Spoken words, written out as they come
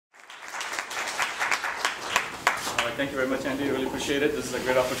Thank you very much, Andy. I really appreciate it. This is a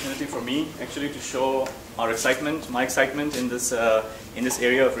great opportunity for me, actually, to show our excitement, my excitement in this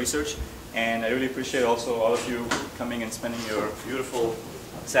area of research. And I really appreciate also all of you coming and spending your beautiful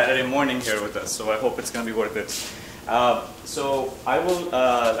Saturday morning here with us. So I hope it's going to be worth it. So I will,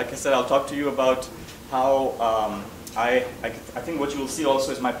 like I said, I'll talk to you about how I think what you will see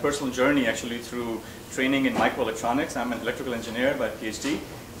also is my personal journey, actually, through training in microelectronics. I'm an electrical engineer by PhD.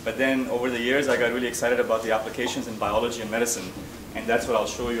 But then over the years, I got really excited about the applications in biology and medicine. And that's what I'll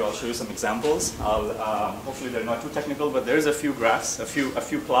show you. I'll show you some examples. Hopefully they're not too technical, but there's a few graphs, a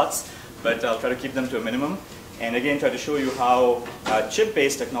few plots, but I'll try to keep them to a minimum. And again, try to show you how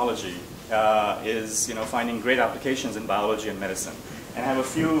chip-based technology is finding great applications in biology and medicine. And I have a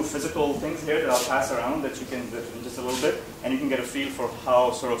few physical things here that I'll pass around that you can, in just a little bit, and you can get a feel for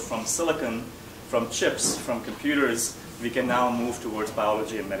how sort of from silicon, from chips, from computers, we can now move towards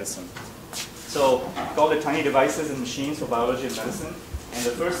biology and medicine. So we call it tiny devices and machines for biology and medicine. And the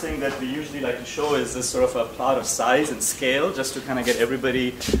first thing that we usually like to show is this sort of a plot of size and scale, just to kind of get everybody,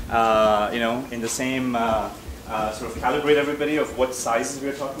 in the same, sort of calibrate everybody of what sizes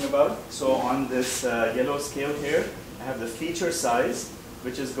we're talking about. So on this yellow scale here, I have the feature size,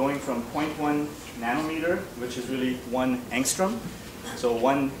 which is going from 0.1 nanometer, which is really 1 angstrom. So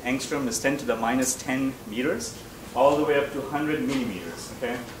 1 angstrom is 10 to the minus 10 meters. All the way up to 100 millimeters,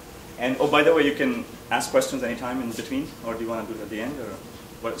 okay? And oh, by the way, you can ask questions anytime in between, or do you want to do it at the end, or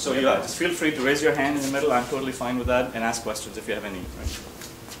what? So yeah, just feel free to raise your hand in the middle. I'm totally fine with that, and ask questions if you have any. Right?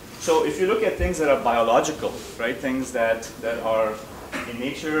 So if you look at things that are biological, right? Things that are in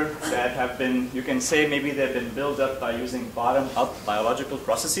nature that have been, you can say maybe they've been built up by using bottom-up biological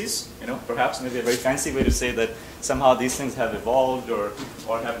processes. Perhaps maybe a very fancy way to say that somehow these things have evolved or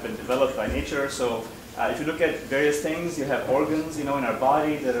have been developed by nature. So. If you look at various things, you have organs, in our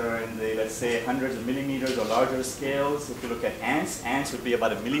body that are in the, let's say, hundreds of millimeters or larger scales. If you look at ants would be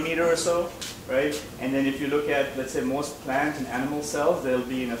about 1 millimeter or so, right? And then if you look at, let's say, most plant and animal cells, they'll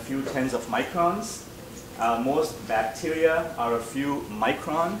be in a few tens of microns. Most bacteria are a few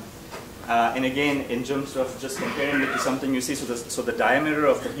micron. And again, in terms of just comparing it to something you see, so the diameter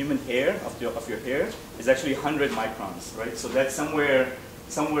of the human hair, of your hair, is actually 100 microns, right? So that's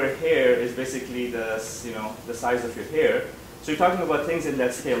somewhere here is basically the size of your hair. So you're talking about things in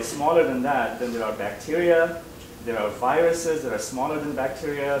that scale. Smaller than that, then there are bacteria, there are viruses that are smaller than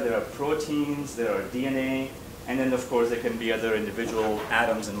bacteria, there are proteins, there are DNA, and then of course there can be other individual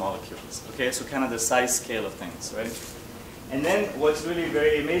atoms and molecules. Okay, so kind of the size scale of things, right? And then what's really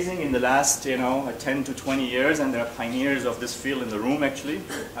very amazing in the last 10 to 20 years, and there are pioneers of this field in the room actually,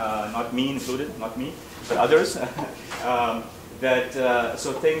 not me included, not me, but others.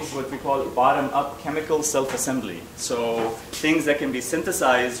 So things what we call bottom-up chemical self-assembly. So things that can be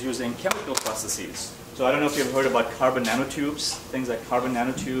synthesized using chemical processes. So I don't know if you've heard about carbon nanotubes, things like carbon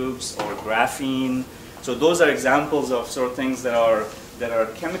nanotubes or graphene. So those are examples of sort of things that are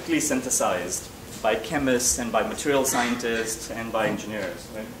chemically synthesized by chemists and by material scientists and by engineers.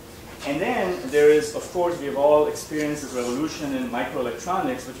 Right? And then there is, of course, we've all experienced this revolution in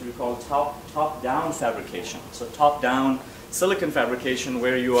microelectronics, which we call top-down fabrication. So top-down silicon fabrication,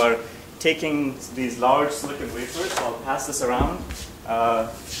 where you are taking these large silicon wafers. So I'll pass this around.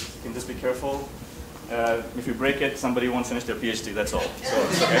 You can just be careful. If you break it, somebody won't finish their PhD, that's all. So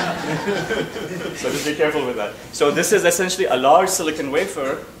it's okay. So just be careful with that. So this is essentially a large silicon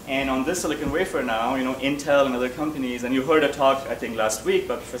wafer, and on this silicon wafer now, Intel and other companies, and you heard a talk, I think, last week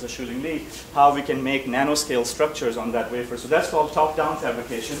by Professor Shuling Li, how we can make nanoscale structures on that wafer. So that's called top-down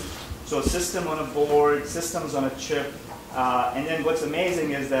fabrication. So a system on a board, systems on a chip. And then what's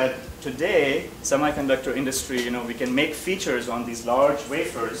amazing is that today, semiconductor industry, we can make features on these large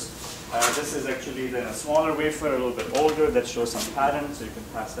wafers. This is actually then a smaller wafer, a little bit older, that shows some patterns, so you can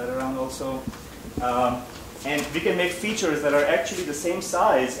pass that around also. And we can make features that are actually the same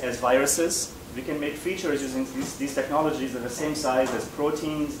size as viruses. We can make features using these technologies that are the same size as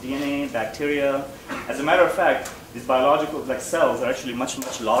proteins, DNA, bacteria. As a matter of fact, these biological cells are actually much,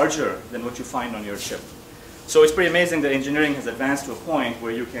 much larger than what you find on your chip. So it's pretty amazing that engineering has advanced to a point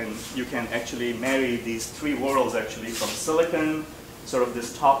where you can actually marry these three worlds actually, from silicon, sort of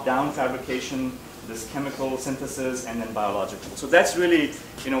this top-down fabrication, this chemical synthesis, and then biological. So that's really,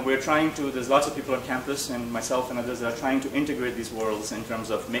 we're trying to, there's lots of people on campus, and myself and others that are trying to integrate these worlds in terms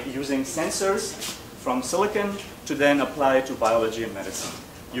of using sensors from silicon to then apply to biology and medicine.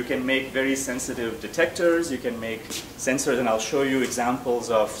 You can make very sensitive detectors, you can make sensors, and I'll show you examples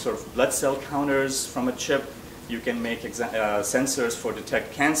of sort of blood cell counters from a chip. You can make sensors for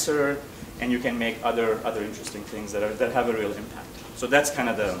detect cancer, and you can make other interesting things that have a real impact. So that's kind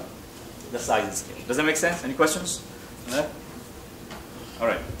of the size and scale. Does that make sense? Any questions? All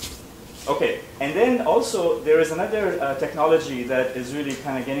right. Okay, and then also there is another technology that is really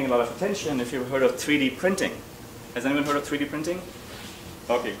kind of gaining a lot of attention. If you've heard of 3D printing. Has anyone heard of 3D printing?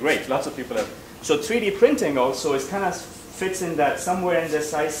 Okay, great. Lots of people have. So 3D printing also is kind of fits in that somewhere in the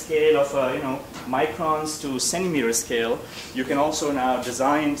size scale of microns to centimeter scale. You can also now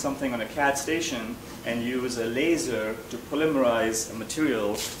design something on a CAD station and use a laser to polymerize a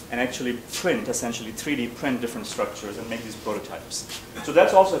material and actually print, essentially 3D print different structures and make these prototypes. So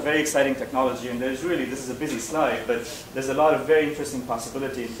that's also a very exciting technology, and there's really, this is a busy slide, but there's a lot of very interesting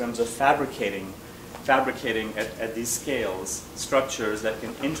possibility in terms of fabricating at these scales structures that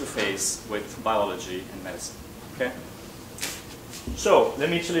can interface with biology and medicine. Okay? So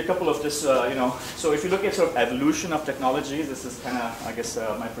let me show you a couple of this, so if you look at sort of evolution of technologies, this is kind of, I guess,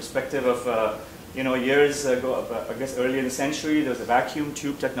 my perspective of, years ago, I guess early in the century, there was a vacuum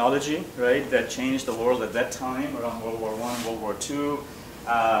tube technology, right, that changed the world at that time, around World War I, World War II.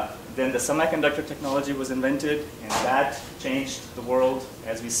 Then the semiconductor technology was invented, and that changed the world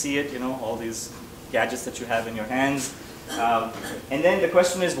as we see it, all these gadgets that you have in your hands. And then the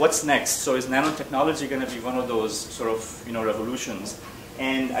question is, what's next? So is nanotechnology going to be one of those sort of, revolutions?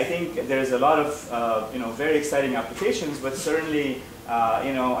 And I think there's a lot of, very exciting applications, but certainly,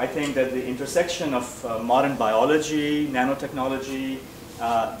 I think that the intersection of modern biology, nanotechnology,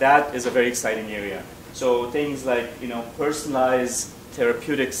 that is a very exciting area. So things like, personalized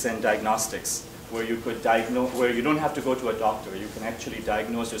therapeutics and diagnostics, where you could diagnose, where you don't have to go to a doctor. You can actually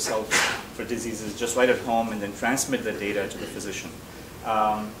diagnose yourself for diseases just right at home and then transmit the data to the physician.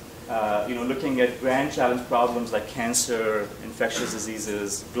 Looking at grand challenge problems like cancer, infectious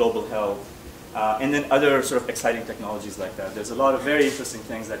diseases, global health, and then other sort of exciting technologies like that. There's a lot of very interesting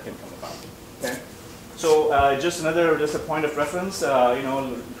things that can come about. Okay? So just a point of reference,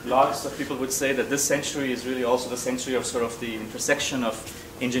 lots of people would say that this century is really also the century of sort of the intersection of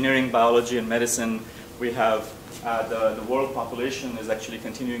engineering, biology, and medicine. We have the world population is actually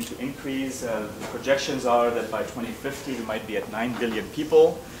continuing to increase. The projections are that by 2050 we might be at 9 billion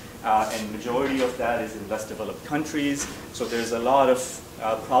people, and majority of that is in less developed countries. So there's a lot of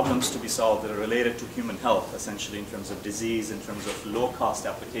problems to be solved that are related to human health, essentially in terms of disease, in terms of low-cost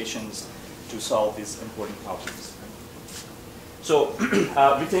applications to solve these important problems. So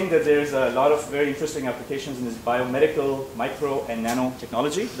we think that there's a lot of very interesting applications in this biomedical, micro, and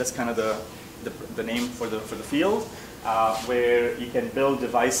nanotechnology. That's kind of the name for the field, where you can build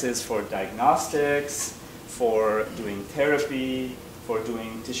devices for diagnostics, for doing therapy, for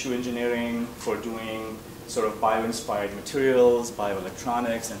doing tissue engineering, for doing sort of bio-inspired materials,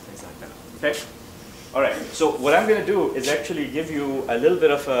 bioelectronics, and things like that. Okay? All right, so what I'm going to do is actually give you a little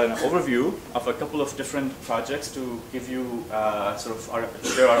bit of an overview of a couple of different projects to give you sort of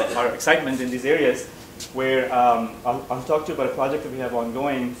our excitement in these areas, where I'll talk to you about a project that we have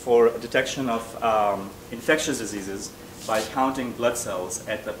ongoing for detection of infectious diseases by counting blood cells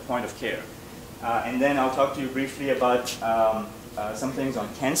at the point of care. And then I'll talk to you briefly about some things on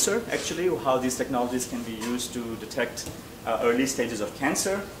cancer, actually, how these technologies can be used to detect early stages of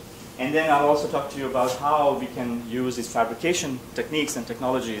cancer. And then I'll also talk to you about how we can use these fabrication techniques and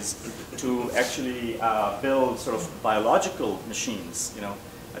technologies to actually build sort of biological machines,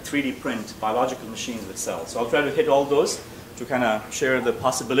 a 3D print biological machines with cells. So I'll try to hit all those to kind of share the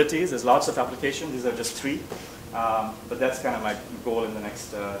possibilities. There's lots of applications. These are just 3. But that's kind of my goal in the next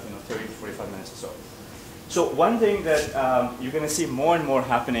 30 to 45 minutes or so. So one thing that you're going to see more and more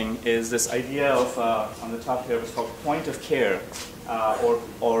happening is this idea of, on the top here, what's called point of care,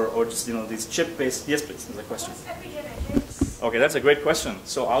 or just these chip-based. Yes, please. There's a question. What's epigenetics? Okay, that's a great question.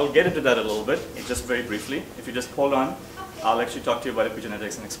 So I'll get into that a little bit, just very briefly. If you just hold on, I'll actually talk to you about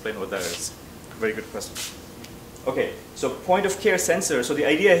epigenetics and explain what that is. Very good question. Okay, so point of care sensor. So the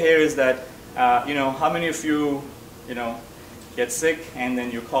idea here is that how many of you get sick and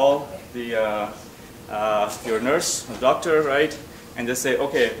then you call the your nurse, the doctor, right? And they say,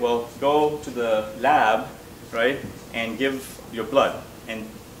 okay, well, go to the lab, right, and give your blood.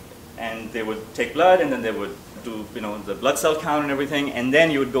 And they would take blood, and then they would do, the blood cell count and everything, and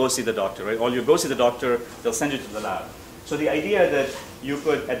then you would go see the doctor, right? Or you go see the doctor, they'll send you to the lab. So the idea that you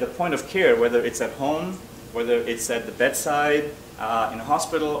could, at the point of care, whether it's at home, whether it's at the bedside, in a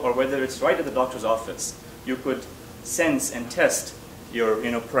hospital, or whether it's right at the doctor's office, you could sense and test your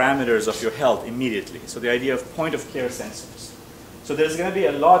parameters of your health immediately. So the idea of point of care sensors. So there's going to be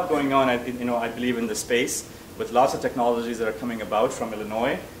a lot going on, I believe, in the space, with lots of technologies that are coming about from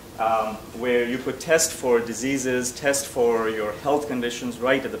Illinois, where you could test for diseases, test for your health conditions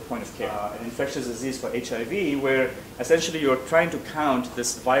right at the point of care. An infectious disease for HIV, where essentially you're trying to count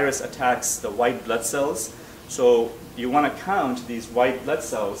this virus attacks the white blood cells. So you want to count these white blood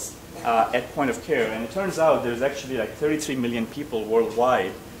cells at point of care. And it turns out there's actually like 33 million people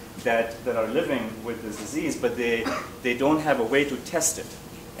worldwide that are living with this disease, but they don't have a way to test it.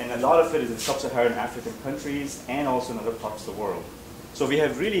 And a lot of it is in sub-Saharan African countries and also in other parts of the world. So we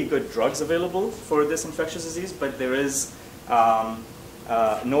have really good drugs available for this infectious disease, but there is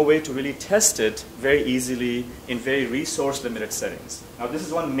no way to really test it very easily in very resource-limited settings. Now, this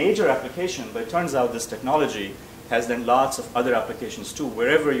is one major application, but it turns out this technology has then lots of other applications too,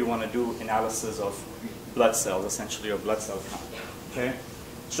 wherever you want to do analysis of blood cells, essentially, or blood cell count. Okay?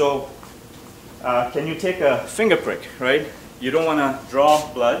 So, can you take a finger prick, right? You don't want to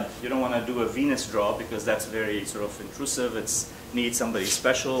draw blood. You don't want to do a venous draw because that's very sort of intrusive. It's needs somebody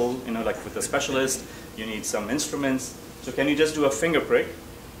special, you know, like with a specialist. You need some instruments. So can you just do a finger prick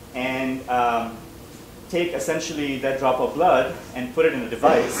and take essentially that drop of blood and put it in a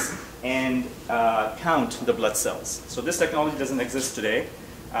device and count the blood cells? So this technology doesn't exist today.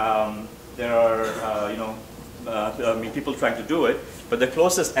 There are, people trying to do it, but the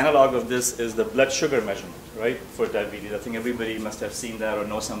closest analog of this is the blood sugar measurement, right, for diabetes. I think everybody must have seen that or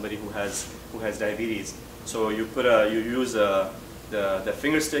know somebody who has diabetes. So you use the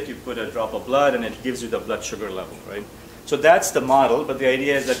finger stick, you put a drop of blood, and it gives you the blood sugar level, right? So that's the model, but the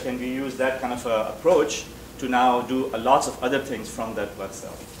idea is that can we use that kind of approach to now do lots of other things from that blood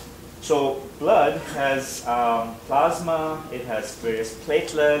cell. So blood has plasma, it has various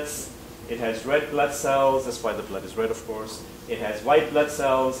platelets, it has red blood cells, that's why the blood is red, of course. It has white blood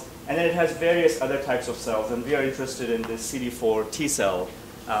cells, and then it has various other types of cells, and we are interested in the CD4 T cell,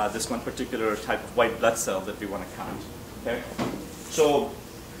 this one particular type of white blood cell that we want to count. Okay? So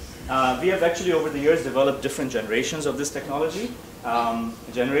we have actually over the years developed different generations of this technology.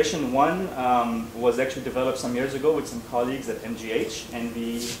 Generation 1 was actually developed some years ago with some colleagues at MGH, and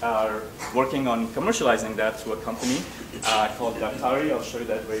we are working on commercializing that through a company called Daktari. I'll show you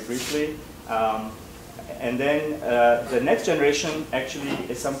that very briefly. And then the next generation actually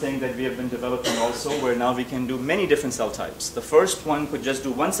is something that we have been developing also, where now we can do many different cell types. The first one could just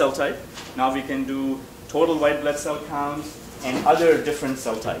do one cell type. Now we can do total white blood cell count and other different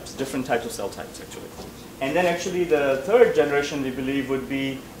cell types, different types of cell types actually. And then actually the third generation, we believe, would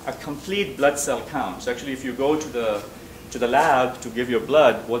be a complete blood cell count. So actually if you go to the lab to give your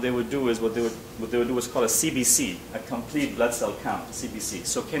blood, what they would do is what they would do is called a CBC, a complete blood cell count, CBC.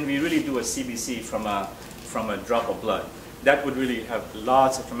 So can we really do a CBC from a drop of blood? That would really have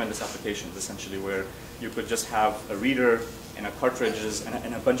lots of tremendous applications, essentially, where you could just have a reader and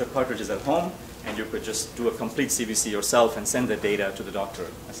a bunch of cartridges at home, and you could just do a complete CBC yourself and send the data to the doctor,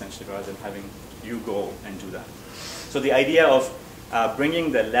 essentially, rather than having you go and do that. So the idea of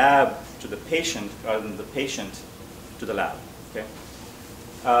bringing the lab to the patient rather than the patient to the lab. Okay.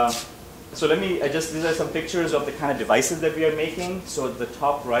 So these are some pictures of the kind of devices that we are making. So at the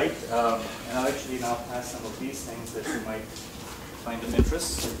top right, and I'll actually now pass some of these things that you might find of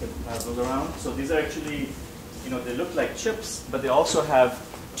interest. So you can pass those around. So these are actually, they look like chips, but they also have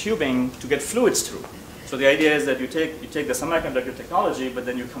tubing to get fluids through. So the idea is that you take the semiconductor technology, but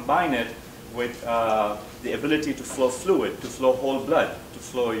then you combine it with the ability to flow fluid, to flow whole blood, to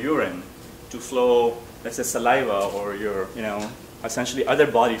flow urine, to flow, let's say, saliva or your, essentially other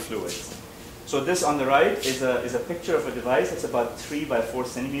body fluids. So this on the right is a picture of a device that's about 3 by 4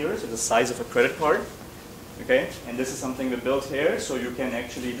 centimeters, so the size of a credit card. Okay, and this is something we built here, so you can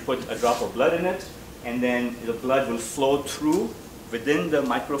actually put a drop of blood in it, and then the blood will flow through within the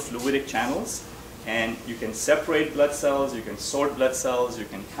microfluidic channels, and you can separate blood cells, you can sort blood cells, you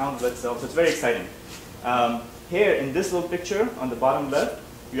can count blood cells. So it's very exciting. Here in this little picture on the bottom left,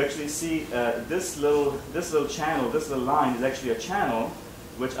 you actually see this little channel, this little line is actually a channel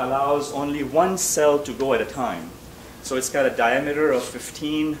which allows only one cell to go at a time. So it's got a diameter of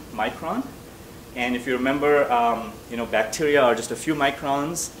 15 micron. And if you remember, bacteria are just a few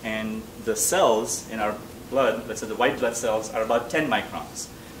microns, and the cells in our blood, let's say the white blood cells, are about 10 microns.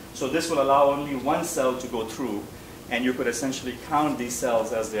 So this will allow only one cell to go through, and you could essentially count these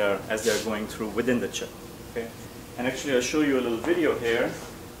cells as they're going through within the chip. Okay? And actually, I'll show you a little video here.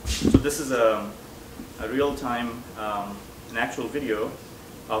 So this is a real-time, an actual video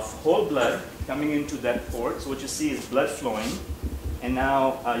of whole blood coming into that port. So what you see is blood flowing, and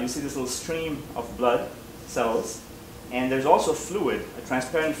now you see this little stream of blood cells, and there's also fluid, a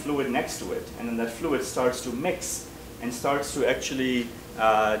transparent fluid next to it, and then that fluid starts to mix and starts to actually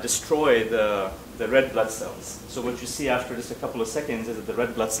destroy the red blood cells. So what you see after just a couple of seconds is that the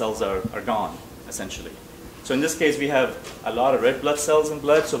red blood cells are gone, essentially. So in this case, we have a lot of red blood cells in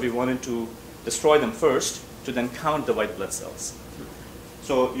blood, so we wanted to destroy them first to then count the white blood cells.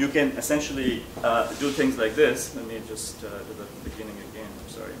 So you can essentially do things like this. Let me just do the beginning again. I'm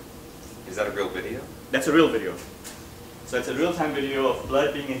sorry. Is that a real video? That's a real video. So it's a real-time video of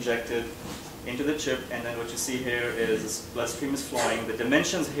blood being injected into the chip, and then what you see here is bloodstream is flowing. The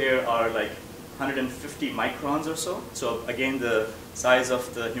dimensions here are like 150 microns or so. So again, the size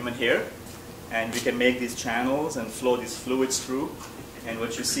of the human hair. And we can make these channels and flow these fluids through. And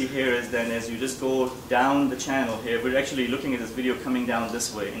what you see here is then as you just go down the channel here, we're actually looking at this video coming down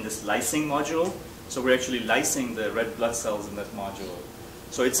this way in this lysing module. So we're actually lysing the red blood cells in that module.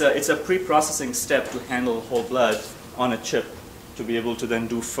 So it's a pre-processing step to handle whole blood on a chip to be able to then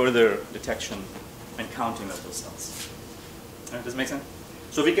do further detection and counting of those cells. Does this make sense?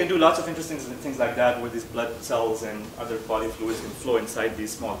 So we can do lots of interesting things like that where these blood cells and other body fluids can flow inside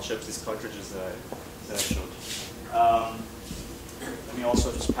these small chips, these cartridges that I showed. Let me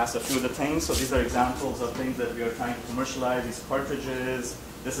also just pass a few of the things. So these are examples of things that we are trying to commercialize, these cartridges.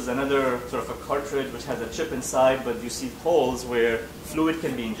 This is another sort of a cartridge which has a chip inside, but you see holes where fluid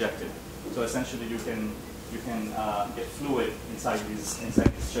can be injected. So essentially you can get fluid inside these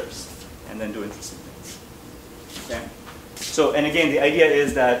chips and then do interesting things. Okay? So, and again, the idea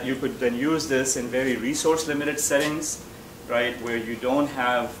is that you could then use this in very resource-limited settings, right, where you don't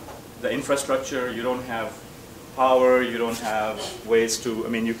have the infrastructure, you don't have power, you don't have ways to, I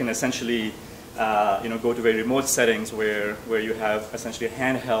mean, you can essentially, go to very remote settings where you have essentially a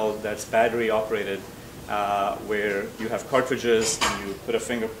handheld that's battery-operated, where you have cartridges and you put a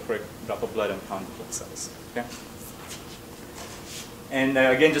finger prick, drop of blood, and count the blood cells. Okay? And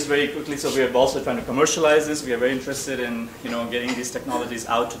again, just very quickly, so we are also trying to commercialize this. We are very interested in getting these technologies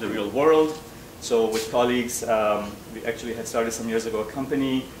out to the real world. So with colleagues, we actually had started some years ago a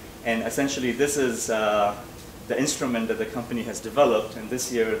company, and essentially this is the instrument that the company has developed. And this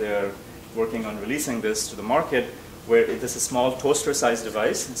year they're working on releasing this to the market, where it is a small toaster-sized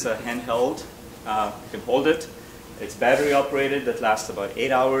device. It's a handheld. You can hold it. It's battery operated. That lasts about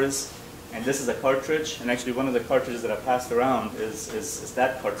 8 hours. And this is a cartridge, and actually one of the cartridges that I passed around is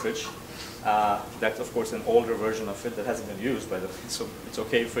that cartridge. That's, of course, an older version of it that hasn't been used, by the way, so it's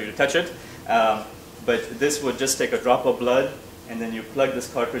okay for you to touch it. But this would just take a drop of blood, and then you plug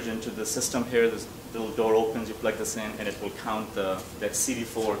this cartridge into the system here. This little door opens, you plug this in, and it will count that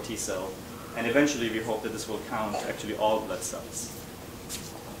CD4 T cell. And eventually, we hope that this will count actually all blood cells.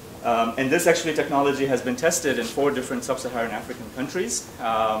 And this actually technology has been tested in 4 different sub-Saharan African countries. We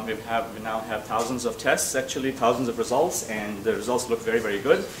now have thousands of tests, actually thousands of results, and the results look very, very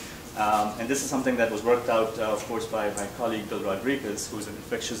good. And this is something that was worked out, of course, by my colleague Bill Rodriguez, who's an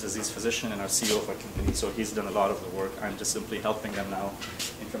infectious disease physician and our CEO of our company. So he's done a lot of the work. I'm just simply helping them now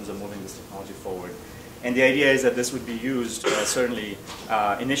in terms of moving this technology forward. And the idea is that this would be used, certainly,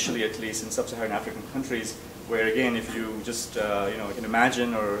 initially at least, in sub-Saharan African countries, where again, if you just you can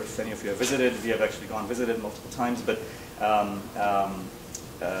imagine, or if any of you have visited, we have actually visited multiple times, but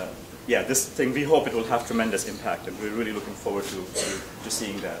yeah, this thing, we hope it will have tremendous impact, and we're really looking forward to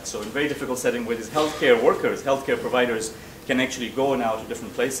seeing that. So in a very difficult setting where these healthcare workers, healthcare providers can actually go now to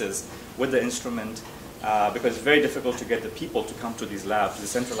different places with the instrument, because it's very difficult to get the people to come to these labs, the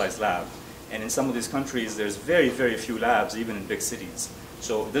centralized lab. And in some of these countries, there's very, very few labs, even in big cities.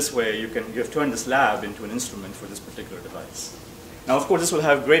 So this way, you have turned this lab into an instrument for this particular device. Now, of course, this will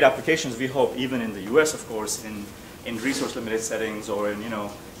have great applications, we hope, even in the US, of course, in resource-limited settings, or in,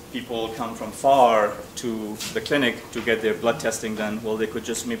 people come from far to the clinic to get their blood testing done. Well, they could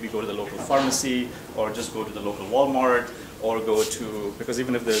just maybe go to the local pharmacy, or just go to the local Walmart, or go to, because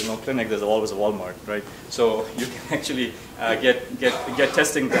even if there's no clinic, there's always a Walmart, right? So you can actually get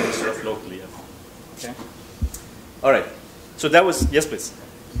testing done sort of locally at home. Okay? All right. So that was, yes, please.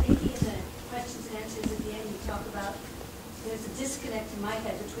 Maybe in the questions and answers at the end, you talk about there's a disconnect in my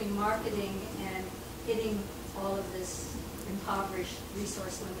head between marketing and hitting all of this impoverished,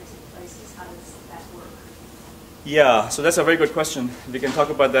 resource-limited places. How does that work? Yeah, so that's a very good question. We can talk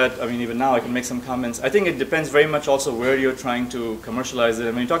about that. I mean, even now I can make some comments. I think it depends very much also where you're trying to commercialize it.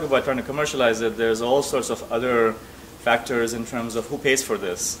 And when you talk about trying to commercialize it, there's all sorts of other factors in terms of who pays for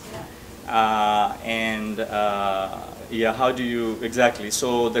this. Yeah. Yeah, how do you, exactly.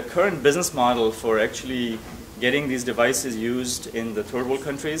 So the current business model for actually getting these devices used in the third world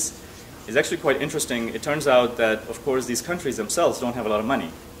countries is actually quite interesting. It turns out that, of course, these countries themselves don't have a lot of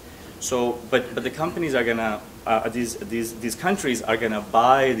money. So, but the companies are gonna, these countries are gonna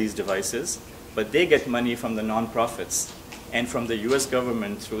buy these devices, but they get money from the nonprofits and from the US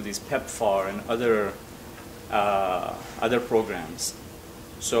government through these PEPFAR and other programs.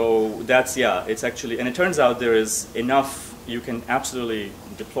 So that's, yeah, it's actually, and it turns out there is enough, you can absolutely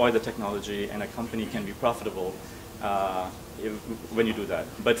deploy the technology and a company can be profitable when you do that.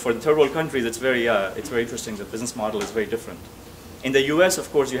 But for the third world countries, it's very interesting. The business model is very different. In the US,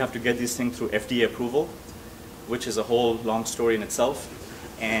 of course, you have to get these things through FDA approval, which is a whole long story in itself.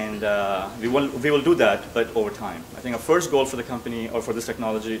 And we will do that, but over time. I think our first goal for the company or for this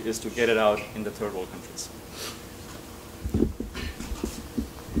technology is to get it out in the third world countries.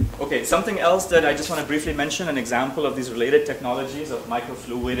 Okay, something else that I just want to briefly mention, an example of these related technologies of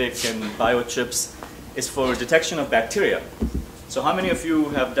microfluidic and biochips is for detection of bacteria. So how many of you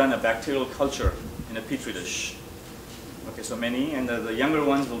have done a bacterial culture in a petri dish? Okay, so many, and the younger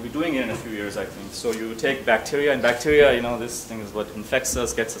ones will be doing it in a few years, I think. So you take bacteria, and bacteria, you know, this thing is what infects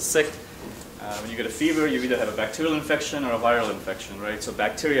us, gets us sick. When you get a fever, you either have a bacterial infection or a viral infection, right? So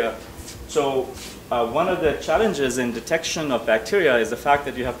bacteria. So one of the challenges in detection of bacteria is the fact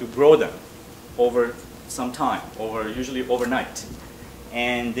that you have to grow them over some time, usually overnight.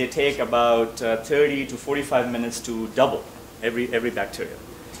 And they take about 30 to 45 minutes to double every bacteria.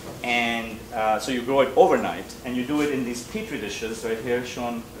 And so you grow it overnight, and you do it in these petri dishes right here,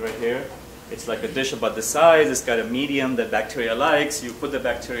 shown right here. It's like a dish about this size. It's got a medium that bacteria likes. You put the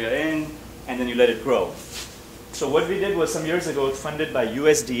bacteria in, and then you let it grow. So what we did was some years ago, funded by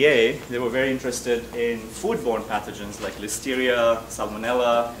USDA, they were very interested in foodborne pathogens like Listeria,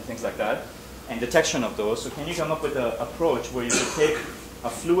 Salmonella, and things like that, and detection of those. So can you come up with an approach where you could take a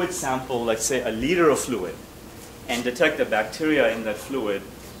fluid sample, like say a liter of fluid, and detect the bacteria in that fluid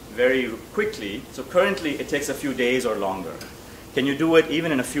very quickly? So currently it takes a few days or longer. Can you do it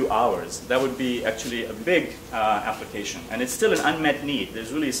even in a few hours? That would be actually a big application. And it's still an unmet need.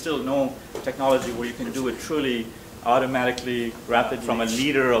 There's really still no technology where you can do it truly automatically rapid from a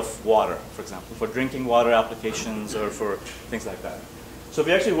liter of water, for example, for drinking water applications or for things like that. So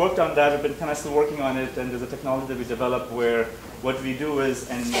we actually worked on that. We've been kind of still working on it, and there's a technology that we developed where what we do is,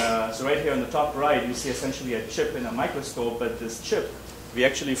 and so right here on the top right, you see essentially a chip in a microscope, but this chip, we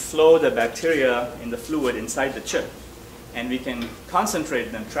actually flow the bacteria in the fluid inside the chip. And we can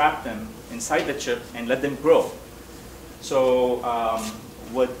concentrate them, trap them inside the chip, and let them grow. So I'll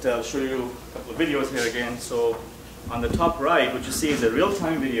show you a couple of videos here again. So on the top right, what you see is a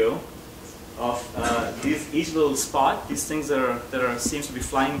real-time video of each little spot. These things that seems to be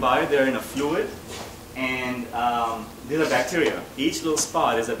flying by, they're in a fluid. And these are bacteria. Each little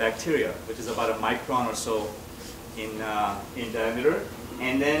spot is a bacteria, which is about a micron or so in diameter.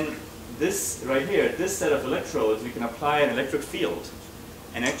 And then this right here, this set of electrodes, we can apply an electric field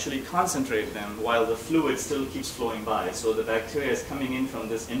and actually concentrate them while the fluid still keeps flowing by. So the bacteria is coming in from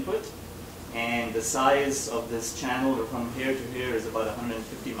this input, and the size of this channel from here to here is about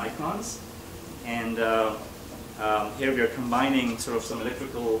 150 microns. And here we are combining sort of some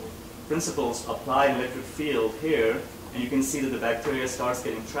electrical principles, apply an electric field here, and you can see that the bacteria starts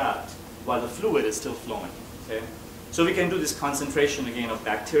getting trapped while the fluid is still flowing. Okay? So we can do this concentration again of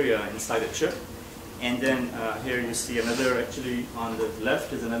bacteria inside a chip. And then here you see another, actually on the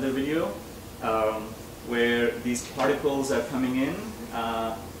left is another video where these particles are coming in.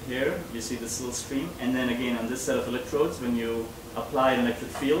 Here you see this little stream. And then again on this set of electrodes, when you apply an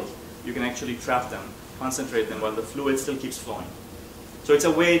electric field, you can actually trap them, concentrate them while the fluid still keeps flowing. So it's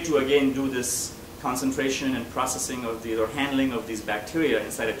a way to again do this concentration and processing of these, or handling of these bacteria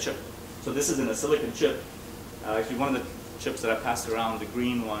inside a chip. So this is in a silicon chip. Actually, one of the chips that I passed around, the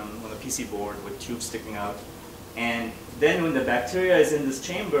green one on the PC board with tubes sticking out. And then when the bacteria is in this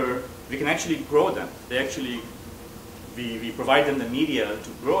chamber, we can actually grow them. They actually, we provide them the media to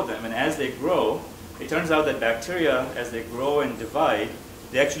grow them. And as they grow, it turns out that bacteria, as they grow and divide,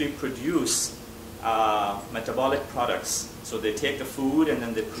 they actually produce metabolic products. So they take the food and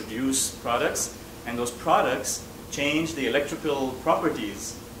then they produce products. And those products change the electrical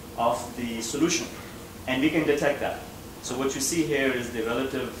properties of the solution. And we can detect that. So what you see here is the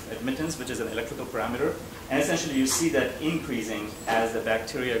relative admittance, which is an electrical parameter. And essentially you see that increasing as the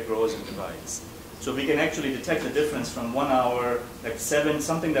bacteria grows and divides. So we can actually detect the difference from 1 hour, like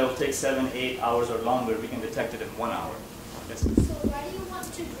something that will take 7, 8 hours or longer, we can detect it in 1 hour. Yes? So why do you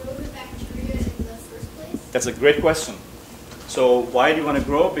want to grow the bacteria in the first place? That's a great question. So why do you want to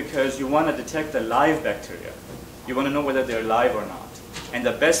grow? Because you want to detect the live bacteria. You want to know whether they're live or not. And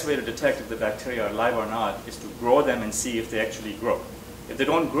the best way to detect if the bacteria are live or not is to grow them and see if they actually grow. If they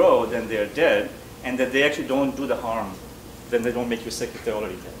don't grow, then they're dead, and that they actually don't do the harm, then they don't make you sick if they're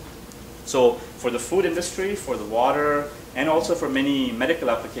already dead. So for the food industry, for the water, and also for many medical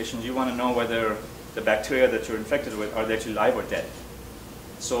applications, you want to know whether the bacteria that you're infected with, are they actually live or dead?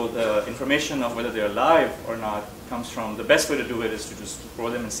 So the information of whether they're alive or not comes from, the best way to do it is to just grow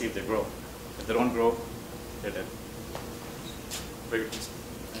them and see if they grow. If they don't grow, they're dead. Very good.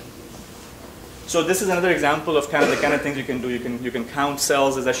 So this is another example of the kind of things you can do. You can count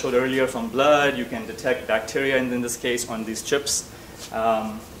cells, as I showed earlier, from blood. You can detect bacteria, and in this case, on these chips.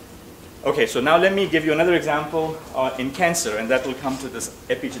 Okay, so now let me give you another example in cancer, and that will come to this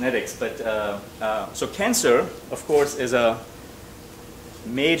epigenetics. But so cancer, of course, is a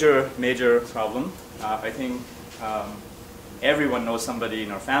major problem. I think everyone knows somebody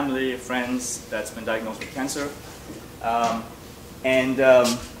in our family, friends, that's been diagnosed with cancer.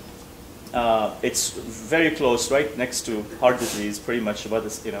 It's very close, right next to heart disease, pretty much about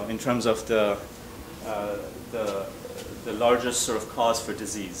this, in terms of the largest sort of cause for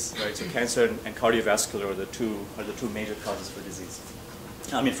disease, right? So cancer and cardiovascular are the two major causes for disease.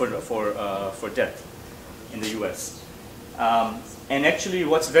 I mean, for death in the U.S. And actually,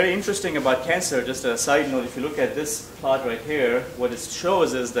 what's very interesting about cancer, just a side note, if you look at this plot right here, what it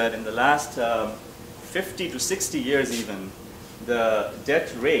shows is that in the last 50 to 60 years even, the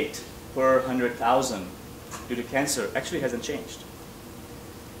death rate per 100,000 due to cancer actually hasn't changed.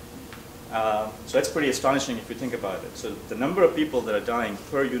 So that's pretty astonishing if you think about it. So the number of people that are dying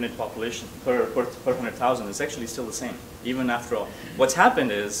per unit population, per 100,000 is actually still the same, even after all. What's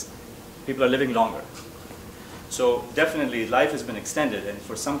happened is people are living longer. So definitely life has been extended, and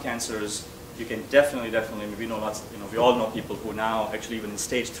for some cancers, you can definitely, we know lots, we all know people who now actually even in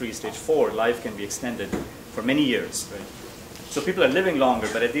stage 3, stage 4, life can be extended for many years, right? So people are living longer,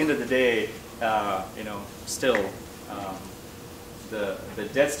 but at the end of the day, still the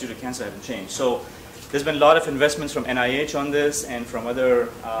deaths due to cancer haven't changed. So there's been a lot of investments from NIH on this and from other,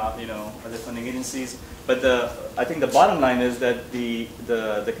 other funding agencies. But I think the bottom line is that the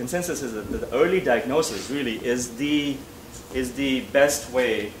consensus is that the early diagnosis really is the best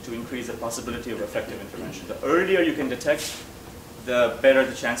way to increase the possibility of effective intervention. The earlier you can detect, the better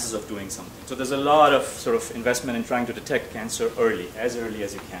the chances of doing something. So there's a lot of sort of investment in trying to detect cancer early as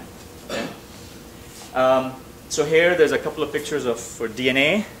you can. Okay? So here there's a couple of pictures for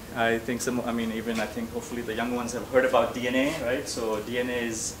DNA. I think hopefully the young ones have heard about DNA, right? So DNA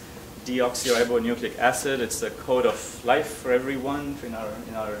is deoxyribonucleic acid. It's the code of life for everyone in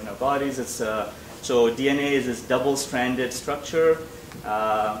our bodies. So DNA is this double-stranded structure.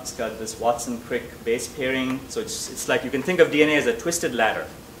 It's got this Watson-Crick base pairing. So it's like you can think of DNA as a twisted ladder.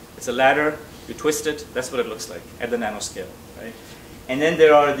 It's a ladder. You twist it. That's what it looks like at the nanoscale, right? And then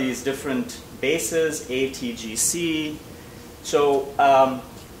there are these different bases, A, T, G, C. So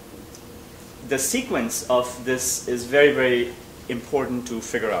the sequence of this is very, very important to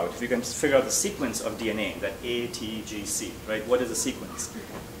figure out. If you can figure out the sequence of DNA, that A, T, G, C, right? What is the sequence?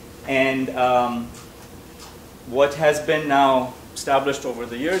 And what has been now established over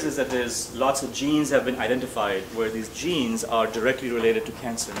the years is that there's lots of genes have been identified where these genes are directly related to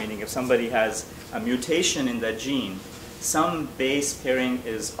cancer, meaning if somebody has a mutation in that gene, some base pairing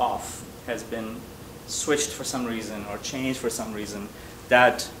is off, has been switched for some reason or changed for some reason,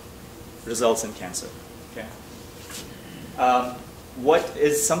 that results in cancer. Okay. What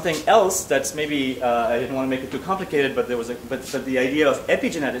is something else that's maybe I didn't want to make it too complicated, but but the idea of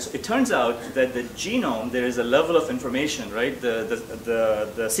epigenetics. It turns out that the genome, there is a level of information, right?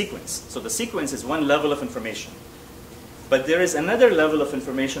 The sequence. So the sequence is one level of information, but there is another level of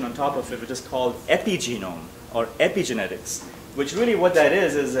information on top of it, which is called epigenome or epigenetics. Which really what that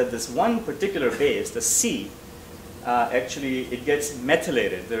is that this one particular base, the C, actually it gets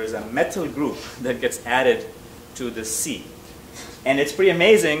methylated. There is a methyl group that gets added to the C. And it's pretty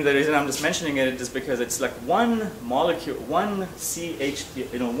amazing. The reason I'm just mentioning it is because it's like one molecule, one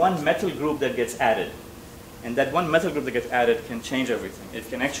one methyl group that gets added. And that one methyl group that gets added can change everything. It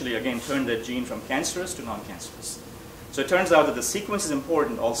can actually, again, turn the gene from cancerous to non-cancerous. So it turns out that the sequence is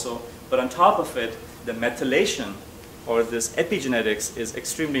important also, but on top of it, the methylation or this epigenetics is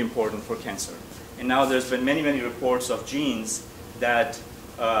extremely important for cancer. And now there's been many, many reports of genes that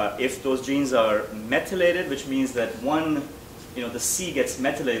if those genes are methylated, which means that the C gets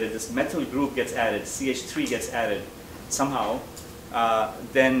methylated, this methyl group gets added, CH3 gets added somehow,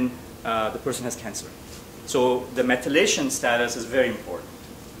 then the person has cancer. So the methylation status is very important.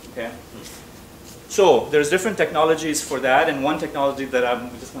 Okay? So there's different technologies for that, and one technology that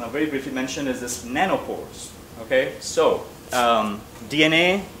I'm just going to very briefly mention is this nanopores. Okay? So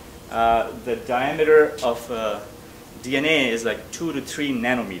DNA, the diameter of DNA is like 2 to 3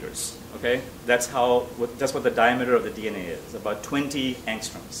 nanometers. Okay, that's what the diameter of the DNA is, about 20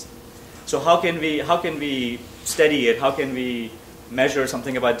 angstroms. So how can we study it? How can we measure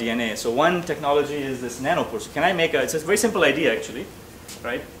something about DNA? So one technology is this nanopore. So can I make it's a very simple idea actually,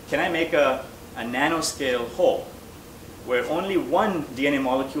 right? Can I make a nanoscale hole where only one DNA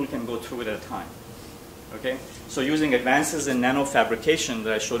molecule can go through it at a time? Okay, so using advances in nanofabrication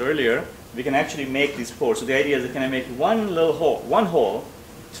that I showed earlier, we can actually make these pores. So the idea is that can I make one little hole, one hole,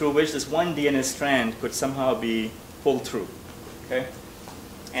 through which this one DNA strand could somehow be pulled through. Okay?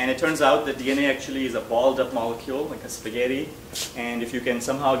 And it turns out that DNA actually is a balled up molecule, like a spaghetti. And if you can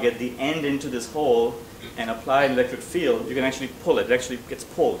somehow get the end into this hole and apply an electric field, you can actually pull it. It actually gets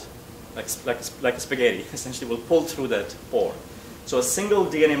pulled, like a spaghetti. Essentially will pull through that pore. So a single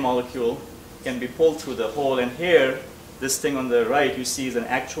DNA molecule can be pulled through the hole. And here, this thing on the right you see is an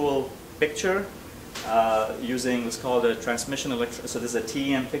actual picture using what's called a transmission electron. So this is a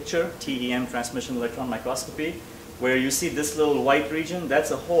TEM picture, TEM transmission electron microscopy, where you see this little white region.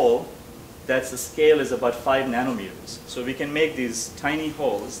 That's a hole. The scale is about 5 nanometers. So we can make these tiny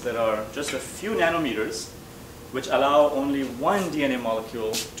holes that are just a few nanometers, which allow only one DNA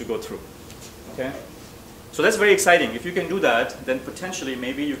molecule to go through. Okay? So that's very exciting. If you can do that, then potentially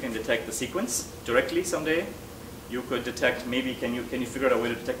maybe you can detect the sequence directly someday. You could detect, maybe can you figure out a way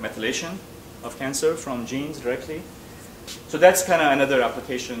to detect methylation of cancer from genes directly? So that's kind of another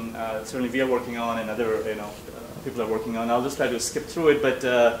application. Certainly we are working on, and other people are working on. I'll just try to skip through it, but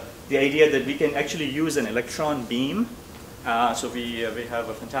the idea that we can actually use an electron beam. So we have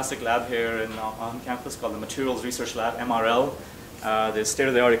a fantastic lab here on campus called the Materials Research Lab, MRL. There's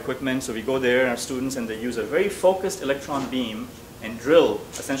state-of-the-art equipment. So we go there, our students, and they use a very focused electron beam and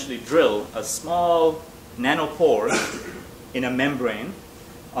essentially drill a small nanopore in a membrane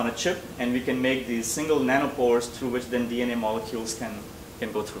on a chip, and we can make these single nanopores through which then DNA molecules can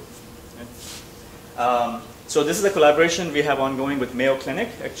go through. Okay? So this is a collaboration we have ongoing with Mayo Clinic,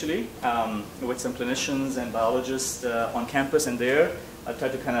 actually, with some clinicians and biologists on campus and there. I'll try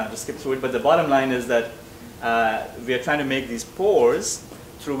to kind of just skip through it, but the bottom line is that we are trying to make these pores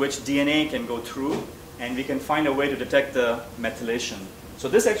through which DNA can go through, and we can find a way to detect the methylation. So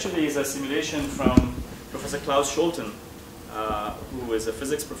this actually is a simulation from Professor Klaus Scholten, who is a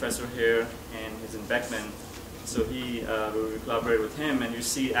physics professor here, and he's in Beckman. So we collaborated with him, and you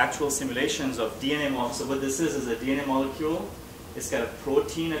see actual simulations of DNA molecules. So what this is a DNA molecule. It's got a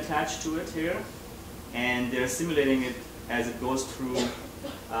protein attached to it here, and they're simulating it as it goes through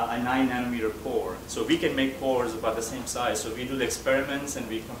a 9 nanometer pore. So we can make pores about the same size. So we do the experiments, and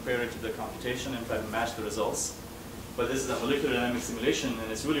we compare it to the computation and try to match the results. But this is a molecular dynamic simulation, and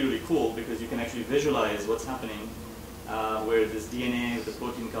it's really, really cool because you can actually visualize what's happening where this DNA, the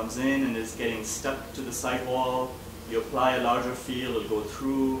protein comes in and is getting stuck to the sidewall. You apply a larger field, it'll go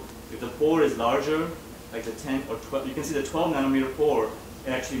through. If the pore is larger, like the 10 or 12, you can see the 12 nanometer pore, it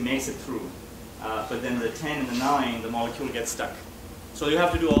actually makes it through. But then the 10 and the 9, the molecule gets stuck. So you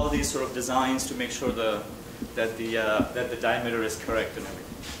have to do all these sort of designs to make sure that the diameter is correct and everything.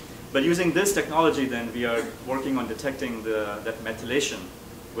 But using this technology, then we are working on detecting that methylation,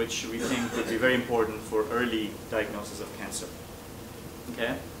 which we think would be very important for early diagnosis of cancer.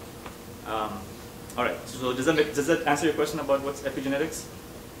 Okay. All right. So does that answer your question about what's epigenetics?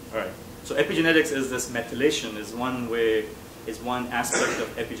 All right. So epigenetics is this methylation is one aspect of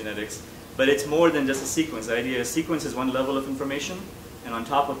epigenetics, but it's more than just a sequence. The idea is sequence is one level of information, and on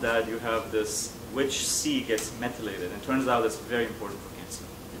top of that you have this which C gets methylated, and it turns out that's very important for cancer.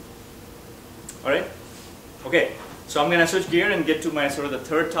 All right. Okay. So I'm going to switch gear and get to my sort of the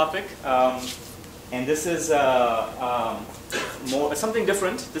third topic, and this is something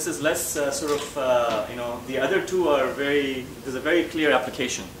different. This is less the other two are there's a very clear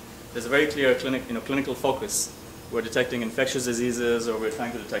application. There's a very clear clinical focus. We're detecting infectious diseases, or we're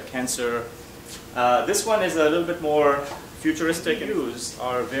trying to detect cancer. This one is a little bit more futuristic. Use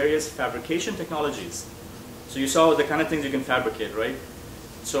are various fabrication technologies. So you saw the kind of things you can fabricate, right?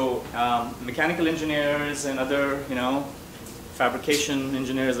 So mechanical engineers and other, fabrication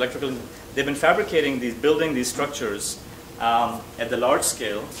engineers, electrical, they've been fabricating building these structures at the large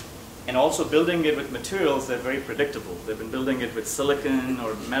scale, and also building it with materials that are very predictable. They've been building it with silicon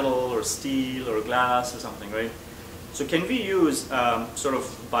or metal or steel or glass or something, right? So can we use sort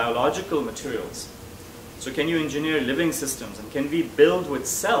of biological materials? So can you engineer living systems, and can we build with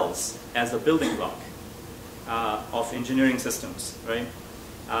cells as a building block of engineering systems, right?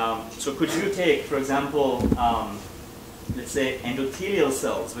 So could you take, for example, let's say endothelial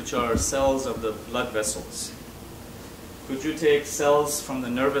cells, which are cells of the blood vessels. Could you take cells from the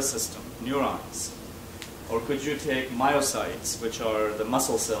nervous system, neurons? Or could you take myocytes, which are the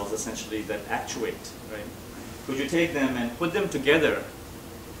muscle cells essentially that actuate, right? Could you take them and put them together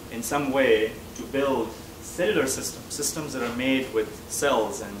in some way to build cellular systems that are made with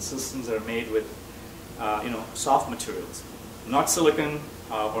cells, and systems that are made with soft materials, not silicon,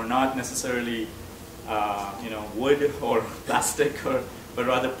 or not necessarily wood or plastic, but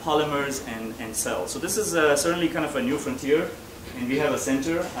rather polymers and cells. So this is certainly kind of a new frontier. And we have a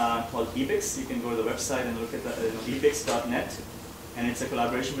center called EBIX. You can go to the website and look at that, ebix.net. And it's a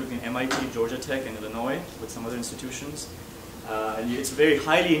collaboration between MIT, Georgia Tech, and Illinois with some other institutions. And it's very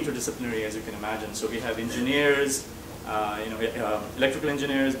highly interdisciplinary, as you can imagine. So we have engineers, electrical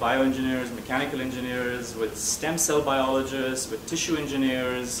engineers, bioengineers, mechanical engineers, with stem cell biologists, with tissue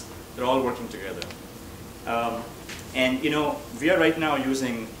engineers. They're all working together. And we are right now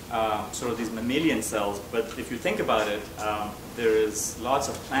using sort of these mammalian cells, but if you think about it, there is lots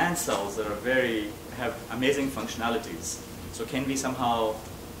of plant cells that have amazing functionalities. So can we somehow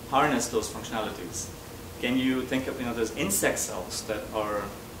harness those functionalities? Can you think of, there's insect cells that are,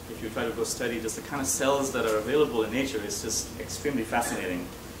 if you try to go study just the kind of cells that are available in nature, it's just extremely fascinating,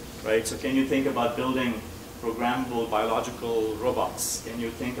 right? So can you think about building programmable biological robots? Can you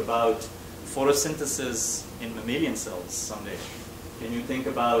think about photosynthesis in mammalian cells someday? Can you think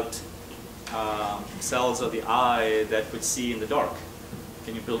about cells of the eye that could see in the dark?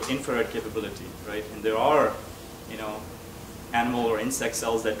 Can you build infrared capability, right? And there are, animal or insect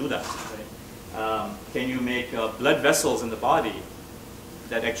cells that do that, right? Can you make blood vessels in the body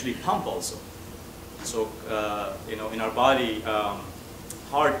that actually pump also? So, in our body,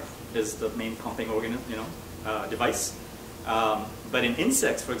 heart is the main pumping organ, device. But in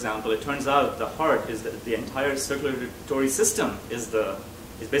insects, for example, it turns out the heart is the entire circulatory system is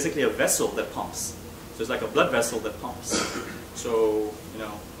basically a vessel that pumps. So it's like a blood vessel that pumps. So,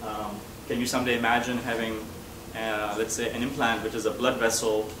 can you someday imagine having, let's say, an implant which is a blood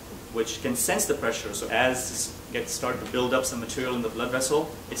vessel which can sense the pressure. So as it starts to build up some material in the blood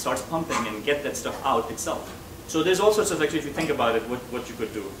vessel, it starts pumping and get that stuff out itself. So there's all sorts of, actually, if you think about it, what you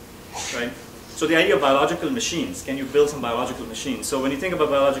could do, right? So the idea of biological machines, can you build some biological machines? So when you think about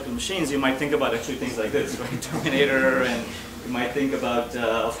biological machines, you might think about actually things like this, right? Terminator, and you might think about,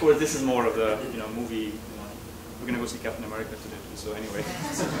 of course, this is more of the movie. We're going to go see Captain America today, too, so anyway.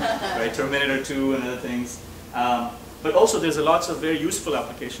 Right, Terminator 2 and other things. But also there's lots of very useful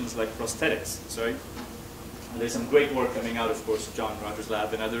applications like prosthetics, sorry. There's some great work coming out, of course, John Rogers'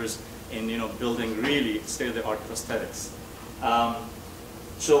 lab and others in building really state-of-the-art prosthetics.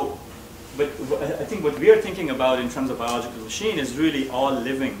 But I think what we are thinking about in terms of biological machine is really all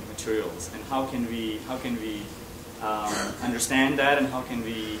living materials, and how can we understand that, and how can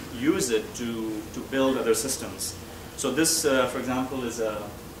we use it to build other systems. So this, for example, is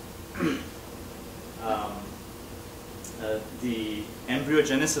the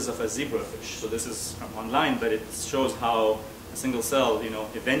embryogenesis of a zebrafish. So this is from online, but it shows how a single cell,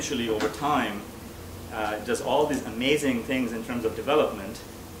 eventually over time, does all these amazing things in terms of development,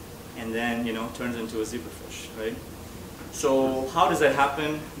 and then turns into a zebrafish, right? So how does that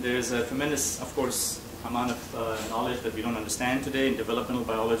happen? There's a tremendous, of course, amount of knowledge that we don't understand today in developmental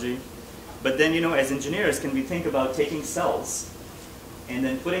biology. But then, as engineers, can we think about taking cells and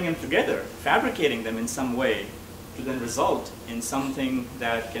then putting them together, fabricating them in some way to then result in something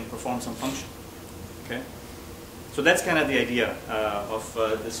that can perform some function, okay? So that's kind of the idea of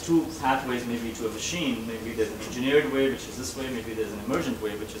there's two pathways maybe to a machine. Maybe there's an engineered way, which is this way. Maybe there's an emergent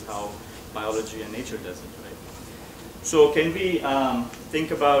way, which is how biology and nature does it, right? So can we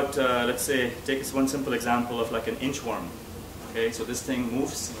think about, let's say, take this one simple example of like an inchworm. Okay, so this thing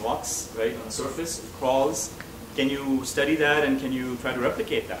moves and walks, right, on the surface, it crawls. Can you study that, and can you try to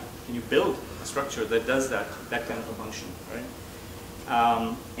replicate that? Can you build a structure that does that kind of a function, right?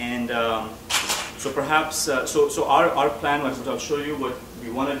 So perhaps, so our plan, what I'll show you, what we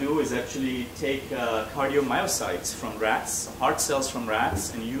want to do is actually take cardiomyocytes from rats, heart cells from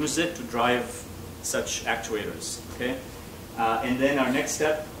rats, and use it to drive such actuators, okay? And then our next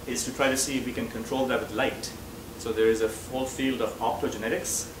step is to try to see if we can control that with light. So there is a whole field of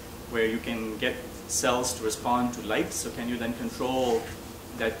optogenetics where you can get cells to respond to light. So can you then control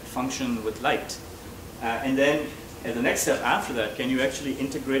that function with light? And then as the next step after that, can you actually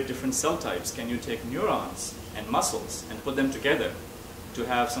integrate different cell types? Can you take neurons and muscles and put them together to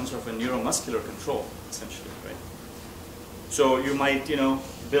have some sort of a neuromuscular control, essentially, right? So you might,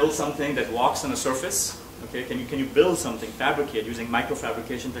 build something that walks on a surface. Okay, can you build something, fabricate using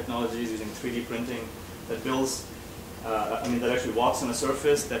microfabrication technologies, using 3D printing that builds, that actually walks on a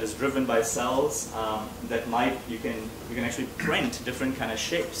surface that is driven by cells that you can actually print different kind of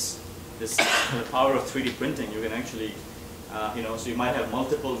shapes. The power of 3D printing, you can actually, so you might have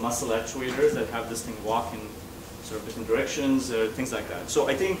multiple muscle actuators that have this thing walk in sort of different directions, things like that. So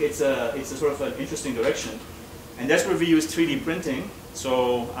I think it's a sort of an interesting direction, and that's where we use 3D printing.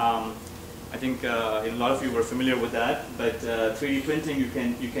 So I think a lot of you were familiar with that, but 3D printing, you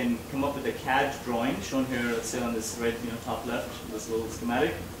can come up with a CAD drawing shown here, let's say on this right top left, this little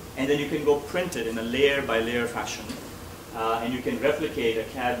schematic, and then you can go print it in a layer by layer fashion. and you can replicate a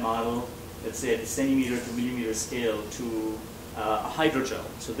CAD model, let's say at the centimeter to millimeter scale, to a hydrogel.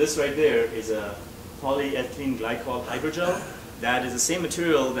 So this right there is a polyethylene glycol hydrogel. That is the same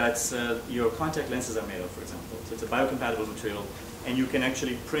material that your contact lenses are made of, for example. So it's a biocompatible material, and you can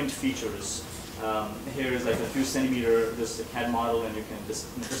actually print features. Here is like a few centimeter, this is a CAD model, and you can just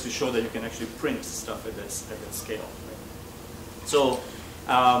to show that you can actually print stuff at that scale. Right? So,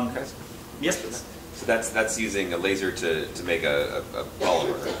 yes, please. So that's using a laser to make a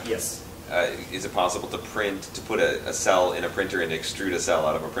polymer. Yes. Is it possible to put a cell in a printer and extrude a cell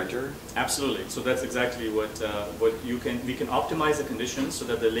out of a printer? Absolutely. So that's exactly what we can optimize the conditions so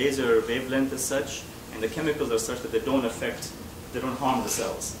that the laser wavelength is such and the chemicals are such that they don't harm the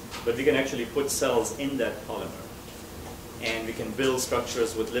cells. But we can actually put cells in that polymer, and we can build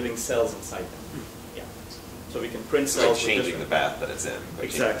structures with living cells inside them. Yeah. So we can print cells. Like changing the bath that it's in.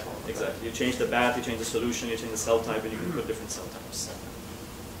 Exactly. Exactly. You change the bath, you change the solution, you change the cell type, and you can put different cell types.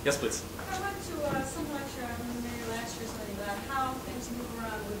 Yes, please. I went to some lecture, I remember maybe last year, something about how things move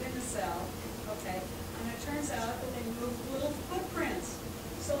around within the cell, okay? And it turns out that they move little footprints.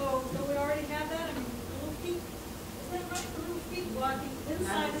 So, do we already have that? I mean, little feet, isn't that right? The little feet walking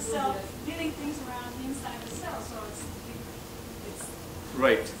inside the cell, getting things around inside the cell. So it's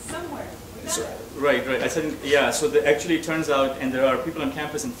Right. somewhere. We got So, it. right. I said, yeah, so actually it turns out, and there are people on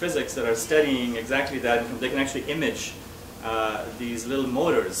campus in physics that are studying exactly that. They can actually image these little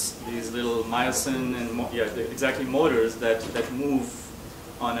motors, these little myosin and exactly motors that move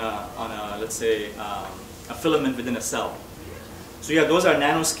on a let's say a filament within a cell. So yeah, those are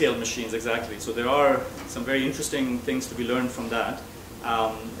nanoscale machines exactly. So there are some very interesting things to be learned from that.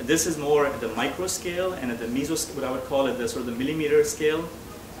 This is more at the micro scale and at the mesoscale, what I would call it the sort of the millimeter scale.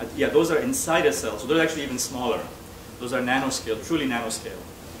 Yeah, those are inside a cell, so they're actually even smaller. Those are nanoscale, truly nanoscale.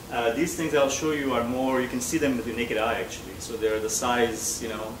 These things I'll show you are more, you can see them with the naked eye actually. So they're the size,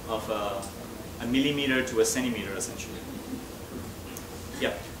 of a millimeter to a centimeter essentially.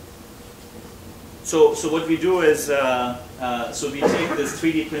 Yeah. So what we do is, so we take this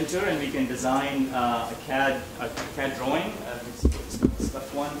 3D printer and we can design a CAD drawing.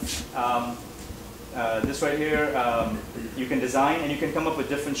 Step one. This right here, you can design and you can come up with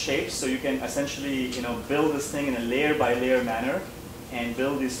different shapes. So you can essentially, build this thing in a layer by layer manner, and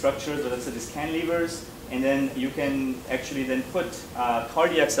build these structures, let's say these cantilevers, and then you can actually then put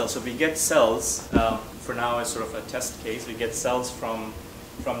cardiac cells. So we get cells, for now as sort of a test case, we get cells from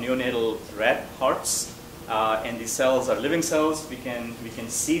neonatal rat hearts, and these cells are living cells. We can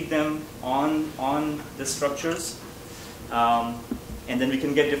seed them on the structures, and then we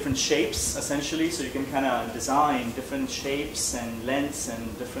can get different shapes essentially. So you can kind of design different shapes and lengths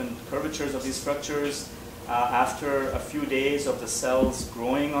and different curvatures of these structures. After a few days of the cells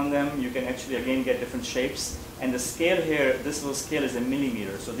growing on them, you can actually again get different shapes. And the scale here, this little scale is a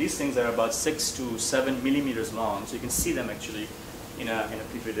millimeter. So these things are about 6 to 7 millimeters long. So you can see them actually in a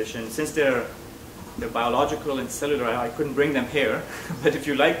Petri dish. And since they're biological and cellular, I couldn't bring them here. But if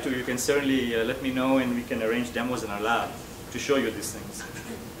you like to, you can certainly let me know, and we can arrange demos in our lab to show you these things.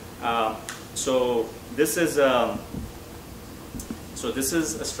 So this is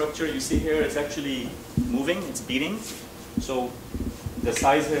a structure you see here. It's actually moving, it's beating. So the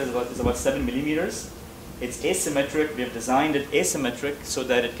size here is about 7 millimeters. It's asymmetric. We have designed it asymmetric so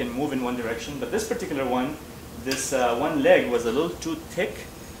that it can move in one direction. But this particular one, this one leg was a little too thick.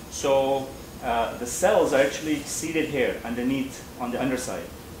 So the cells are actually seated here underneath on the underside.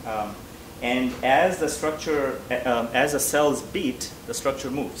 And as the structure, as the cells beat, the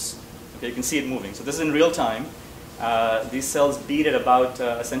structure moves. Okay, you can see it moving. So this is in real time. These cells beat at about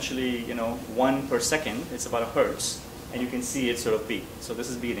essentially 1 per second. It's about a hertz, and you can see it sort of beat. So this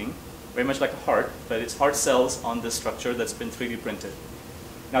is beating, very much like a heart, but it's heart cells on this structure that's been 3D printed.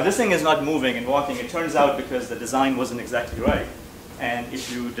 Now this thing is not moving and walking. It turns out because the design wasn't exactly right. And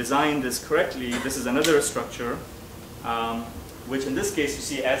if you design this correctly, this is another structure, which in this case you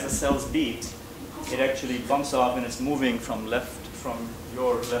see as the cells beat, it actually bumps off and it's moving from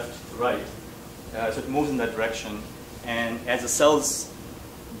your left to right. So it moves in that direction, and as the cells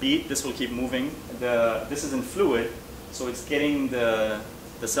beat, this will keep moving. This is in fluid, so it's getting the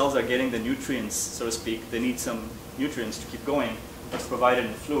cells are getting the nutrients, so to speak. They need some nutrients to keep going. It's provided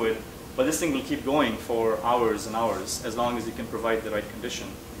in fluid, but this thing will keep going for hours and hours as long as you can provide the right condition.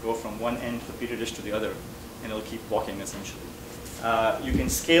 You go from one end of the Petri dish to the other, and it'll keep walking essentially. You can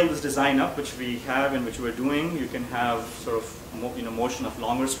scale this design up, which we have and which we're doing. You can have sort of motion of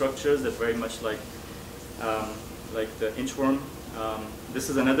longer structures that very much like the inchworm. This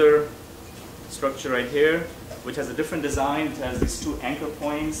is another structure right here, which has a different design. It has these 2 anchor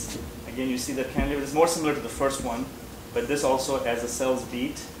points. Again, you see that cantilever is more similar to the first one. But this also, as the cells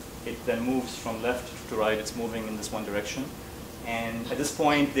beat, it then moves from left to right. It's moving in this one direction. And at this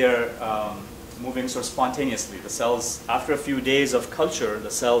point, they're moving sort of spontaneously. The cells, after a few days of culture,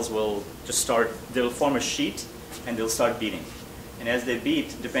 the cells will just start, they'll form a sheet and they'll start beating. And as they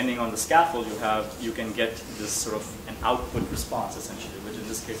beat, depending on the scaffold you have, you can get this sort of an output response, essentially, which in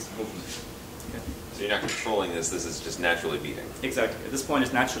this case is movement. Okay. So you're not controlling this is just naturally beating. Exactly. At this point,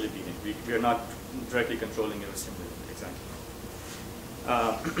 it's naturally beating. We are not directly controlling it or stimulating. Exactly.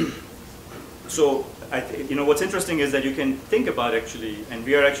 So, what's interesting is that you can think about actually, and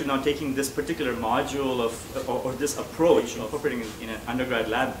we are actually now taking this particular module of, or this approach, incorporating it in an undergrad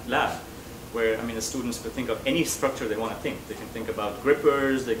lab, where, the students could think of any structure they want to think. They can think about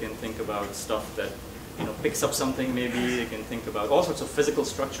grippers, they can think about stuff that, picks up something maybe, they can think about all sorts of physical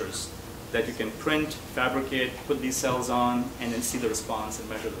structures that you can print, fabricate, put these cells on, and then see the response and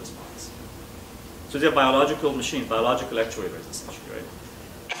measure the response. So they're biological machines, biological actuators, essentially,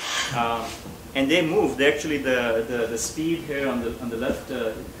 right? And they move. They actually, the speed here on the left,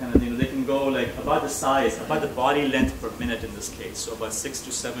 they can go like about the size, about the body length per minute in this case. So about 6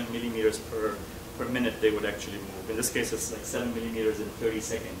 to 7 millimeters per minute they would actually move. In this case, it's like 7 millimeters in 30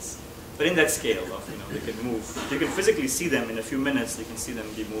 seconds. But in that scale of, they can move. You can physically see them in a few minutes. You can see them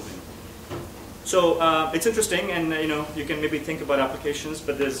be moving. So it's interesting, and you can maybe think about applications,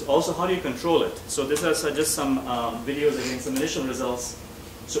 but there's also how do you control it. So these are just some videos, again, some initial results.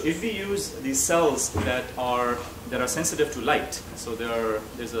 So if we use these cells that are sensitive to light, so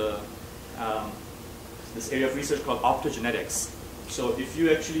there's this area of research called optogenetics. So if you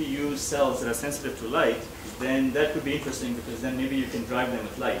actually use cells that are sensitive to light, then that could be interesting because then maybe you can drive them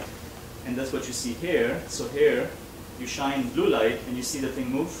with light. And that's what you see here. So here, you shine blue light and you see the thing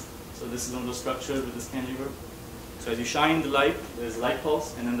move. So this is one of those structures with this cantilever. So as you shine the light, there's a light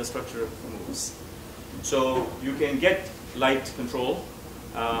pulse, and then the structure moves. So you can get light control.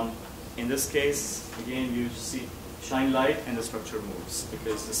 In this case, again, you see shine light and the structure moves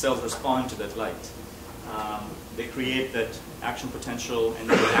because the cells respond to that light. They create that action potential and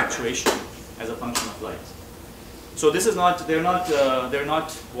then actuation as a function of light. So this is not, they're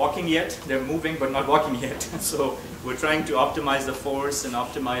not walking yet, they're moving but not walking yet. So we're trying to optimize the force and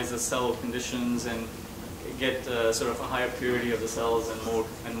optimize the cell conditions and get sort of a higher purity of the cells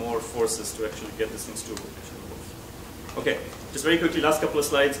and more forces to actually get these things to actually move. Okay, just very quickly, last couple of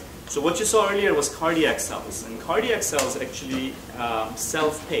slides. So what you saw earlier was cardiac cells, and cardiac cells actually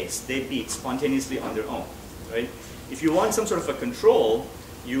self-pace, they beat spontaneously on their own, right? If you want some sort of a control,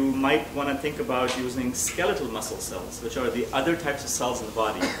 you might want to think about using skeletal muscle cells, which are the other types of cells in the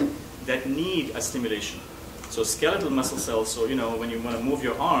body that need a stimulation. So skeletal muscle cells, so when you want to move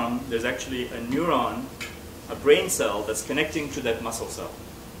your arm, there's actually a neuron, a brain cell that's connecting to that muscle cell.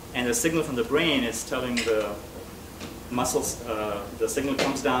 And the signal from the brain is telling the muscles, the signal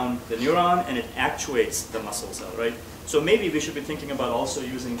comes down the neuron and it actuates the muscle cell, right? So maybe we should be thinking about also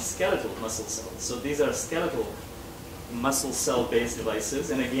using skeletal muscle cells. So these are skeletal muscle cell-based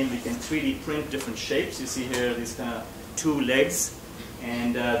devices, and again, we can 3D print different shapes. You see here these kind of two legs,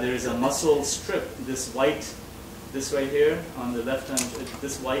 and there is a muscle strip, this white, this right here on the left hand,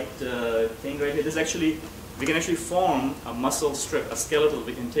 this white thing right here. This actually, we can actually form a muscle strip, a skeletal.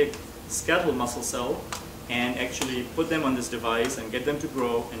 We can take skeletal muscle cell and actually put them on this device and get them to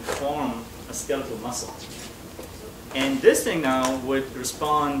grow and form a skeletal muscle. And this thing now would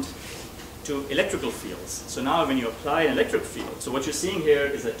respond to electrical fields. So now when you apply an electric field, so what you're seeing here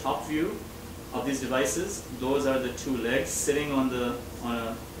is a top view of these devices. Those are the two legs sitting on the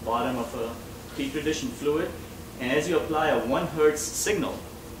bottom of a petri dish in fluid. And as you apply a 1 Hertz signal,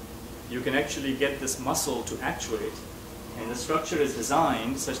 you can actually get this muscle to actuate. And the structure is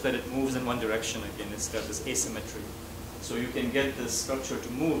designed such that it moves in one direction. Again, it's got this asymmetry. So you can get this structure to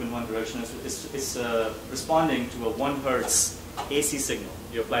move in one direction. It's responding to a 1 Hertz AC signal.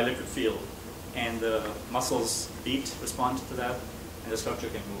 You apply electric field, and the muscles beat, respond to that, and the structure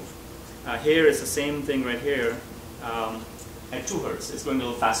can move. Here is the same thing right here at 2 Hertz. It's going a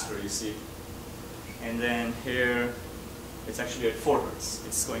little faster, you see. And then here, it's actually at 4 Hertz.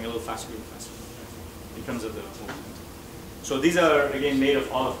 It's going a little faster and faster in terms of the movement. So these are, again, made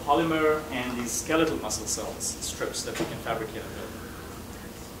of all of polymer and these skeletal muscle cells, strips that we can fabricate and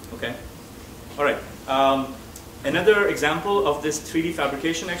build. Okay? All right. Another example of this 3D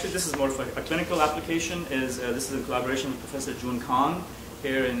fabrication, actually this is more of a clinical application, is this is in collaboration with Professor Jun Kang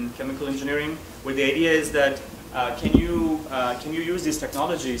here in chemical engineering, where the idea is that can you use these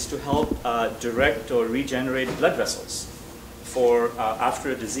technologies to help direct or regenerate blood vessels for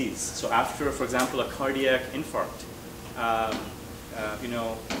after a disease. So after, for example, a cardiac infarct, you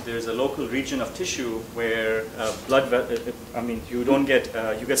know, there's a local region of tissue where you don't get,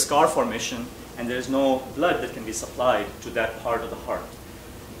 you get scar formation, and there's no blood that can be supplied to that part of the heart.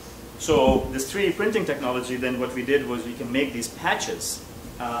 So this 3D printing technology, then what we did was we can make these patches.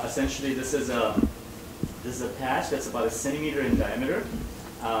 Essentially, this is a patch that's about 1 centimeter in diameter,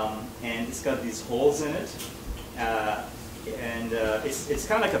 and it's got these holes in it. It's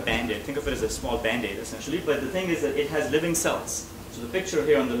kind of like a Band-Aid. Think of it as a small Band-Aid, essentially. But the thing is that it has living cells. So the picture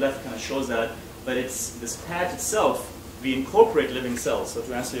here on the left kind of shows that. But it's this patch itself, we incorporate living cells. So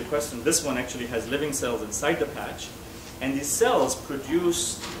to answer your question, this one actually has living cells inside the patch. And these cells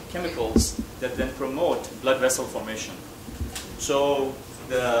produce chemicals that then promote blood vessel formation. So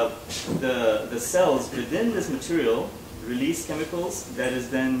the cells within this material release chemicals that is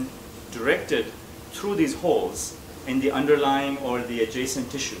then directed through these holes in the underlying or the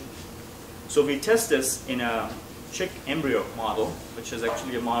adjacent tissue. So we test this in a chick embryo model, which is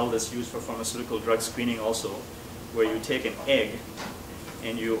actually a model that's used for pharmaceutical drug screening also, where you take an egg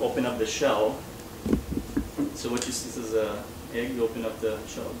and you open up the shell. So what you see, this is an egg, you open up the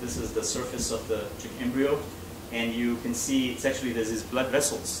shell. This is the surface of the chick embryo, and you can see it's actually, there's these blood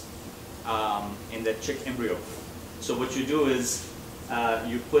vessels in that chick embryo. So what you do is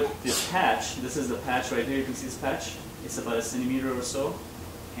you put this patch, this is the patch right here, you can see this patch, it's about 1 centimeter or so,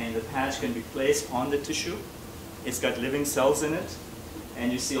 and the patch can be placed on the tissue. It's got living cells in it,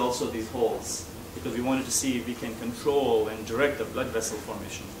 and you see also these holes, because we wanted to see if we can control and direct the blood vessel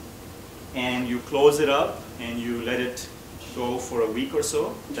formation. And you close it up, and you let it go for a week or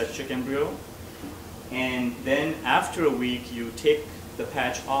so, that chick embryo, and then after a week you take the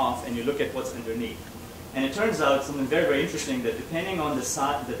patch off and you look at what's underneath. And it turns out something very, very interesting, that depending on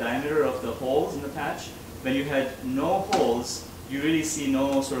the diameter of the holes in the patch, when you had no holes, you really see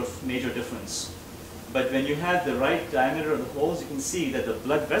no sort of major difference. But when you had the right diameter of the holes, you can see that the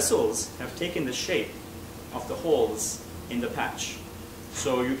blood vessels have taken the shape of the holes in the patch.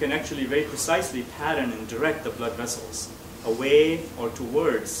 So you can actually very precisely pattern and direct the blood vessels away or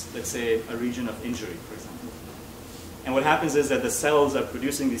towards, let's say, a region of injury, for example. And what happens is that the cells are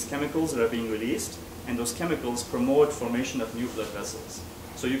producing these chemicals that are being released, and those chemicals promote formation of new blood vessels.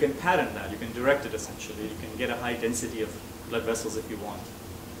 So you can pattern that, you can direct it essentially, you can get a high density of blood vessels if you want.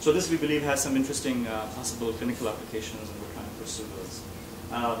 So this, we believe, has some interesting possible clinical applications, and we're trying to pursue those.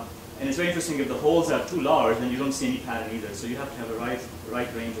 And it's very interesting, if the holes are too large, then you don't see any pattern either. So you have to have a right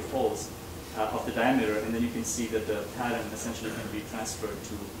range of holes of the diameter, and then you can see that the pattern essentially can be transferred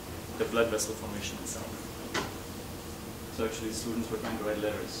to the blood vessel formation itself. So actually, students were trying to write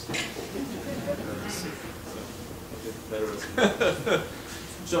letters.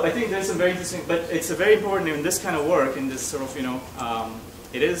 So I think there's some very interesting, but it's a very important in this kind of work, in this sort of, you know,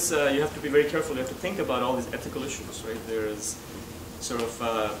 it is, you have to be very careful, you have to think about all these ethical issues, right? There is sort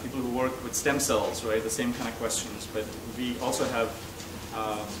of people who work with stem cells, right? The same kind of questions, but we also have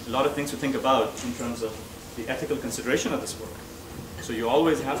a lot of things to think about in terms of the ethical consideration of this work. So you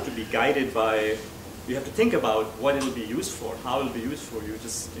always have to be guided by, you have to think about what it'll be used for, how it'll be used for. You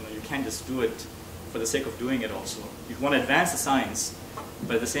just, you know, you can't just do it for the sake of doing it also. You want to advance the science,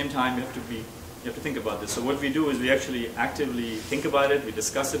 but at the same time you have to think about this. So what we do is we actually actively think about it, we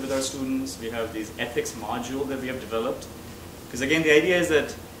discuss it with our students, we have these ethics module that we have developed. Because again, the idea is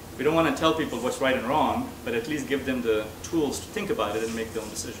that we don't want to tell people what's right and wrong, but at least give them the tools to think about it and make their own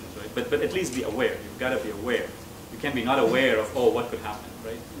decisions, right? But at least be aware. You've got to be aware. You can't be not aware of, oh, what could happen,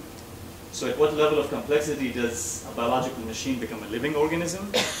 right? So at what level of complexity does a biological machine become a living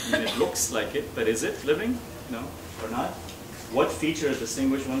organism? I mean, it looks like it, but is it living? No, or not? What features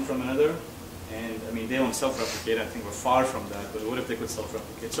distinguish one from another? And I mean, they don't self-replicate. I think we're far from that, but what if they could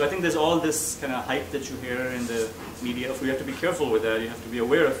self-replicate? So I think there's all this kind of hype that you hear in the media. We have to be careful with that. You have to be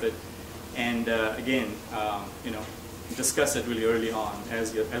aware of it. And again, you know, discuss it really early on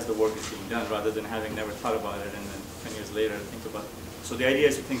as the work is being done, rather than having never thought about it and then 10 years later think about it. So the idea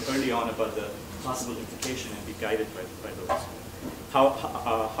is to think early on about the possible implication and be guided by those.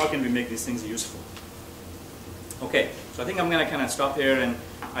 How can we make these things useful? Okay, so I think I'm going to kind of stop here, and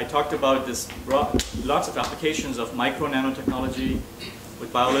I talked about this lots of applications of micro nanotechnology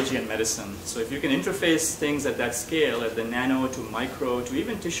with biology and medicine. So if you can interface things at that scale, at the nano to micro to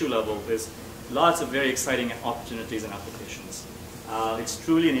even tissue level, there's lots of very exciting opportunities and applications. It's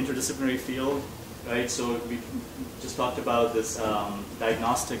truly an interdisciplinary field, right? So we just talked about this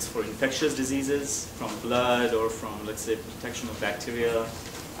diagnostics for infectious diseases from blood or from, let's say, detection of bacteria.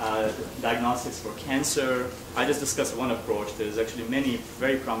 Diagnostics for cancer. I just discussed one approach. There's actually many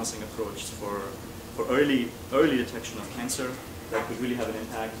very promising approaches for early detection of cancer that could really have an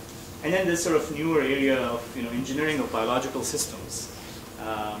impact. And then this sort of newer area of engineering of biological systems.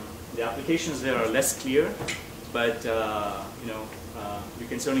 The applications there are less clear, but you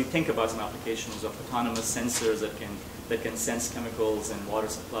can certainly think about some applications of autonomous sensors that can sense chemicals in water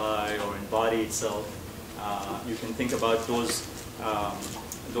supply or in body itself. You can think about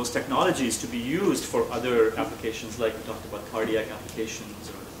those technologies to be used for other applications, like we talked about cardiac applications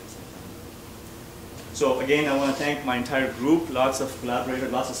or other things like that. So again, I want to thank my entire group, lots of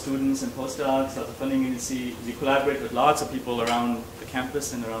collaborators, lots of students and postdocs, lots of funding agency. We collaborate with lots of people around the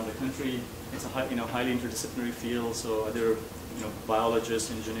campus and around the country. It's a highly interdisciplinary field, so other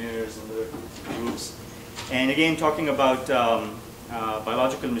biologists, engineers, and other groups. And again, talking about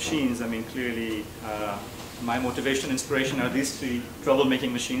biological machines, I mean, clearly my motivation, inspiration are these three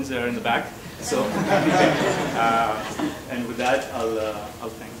troublemaking machines that are in the back. So, and with that, I'll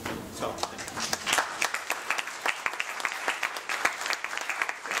thank you. So.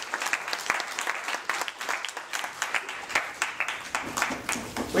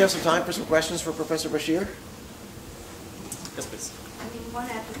 We have some time for some questions for Professor Bashir. Yes, please. I mean, one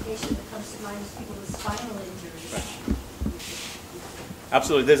application that comes to mind is people with spinal injuries. Right.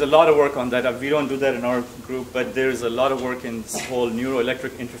 Absolutely. There's a lot of work on that. We don't do that in our group, but there's a lot of work in this whole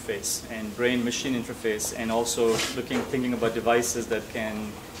neuroelectric interface and brain-machine interface, and also thinking about devices that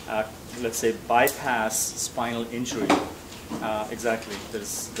can, let's say, bypass spinal injury. Exactly.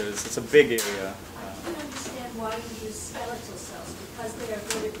 It's a big area. I don't understand why you use skeletal cells, because they are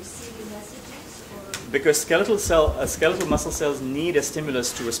good at receiving messages, or? Because skeletal muscle cells need a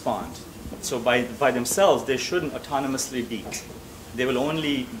stimulus to respond. So by themselves, they shouldn't autonomously beat. They will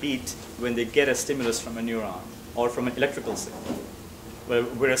only beat when they get a stimulus from a neuron or from an electrical signal.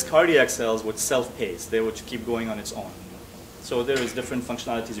 Whereas cardiac cells would self-pace. They would keep going on its own. So there is different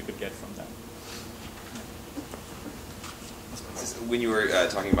functionalities you could get from them. When you were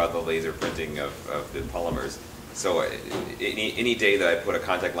talking about the laser printing of the polymers, so any day that I put a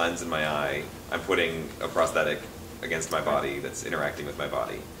contact lens in my eye, I'm putting a prosthetic against my body that's interacting with my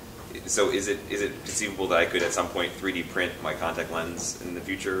body. So is it conceivable that I could at some point 3D print my contact lens in the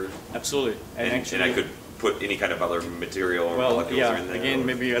future? Absolutely. And I could put any kind of other material or molecules or anything? Again,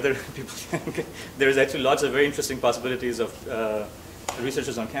 maybe other people can. There's actually lots of very interesting possibilities of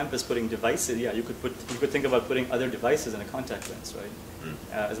researchers on campus putting devices. Yeah, you could think about putting other devices in a contact lens, right?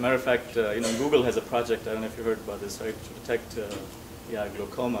 As a matter of fact, Google has a project. I don't know if you heard about this, right? To detect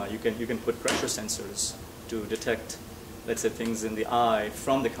glaucoma, you can put pressure sensors to detect, let's say, things in the eye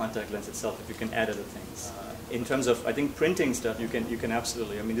from the contact lens itself, if you can add other things. In terms of, I think, printing stuff, you can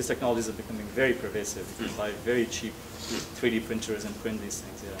absolutely, I mean, these technologies are becoming very pervasive. You can buy very cheap 3D printers and print these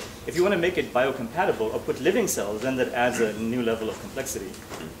things, yeah. If you want to make it biocompatible or put living cells, then that adds a new level of complexity.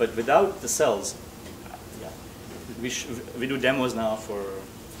 But without the cells, we do demos now for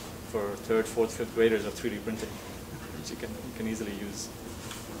third, fourth, fifth graders of 3D printing, which you can easily use.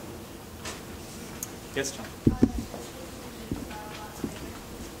 Yes, John?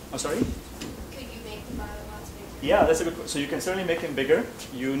 I'm sorry? Could you make the lots bigger? Yeah, that's a good question. So you can certainly make them bigger.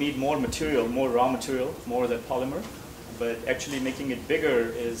 You need more material, more raw material, more of that polymer. But actually making it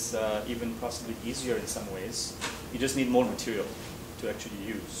bigger is even possibly easier in some ways. You just need more material to actually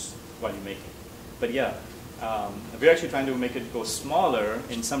use while you make it. But yeah, we're actually trying to make it go smaller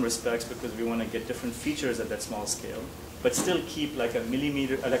in some respects because we want to get different features at that small scale, but still keep like a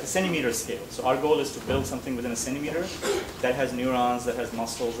millimeter, like a centimeter scale. So our goal is to build something within a centimeter that has neurons, that has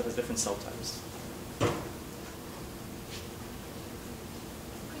muscles, that has different cell types. Could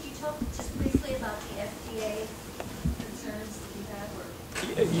you talk just briefly about the FDA concerns that you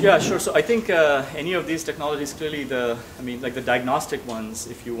have? Yeah, sure. So I think any of these technologies, clearly like the diagnostic ones,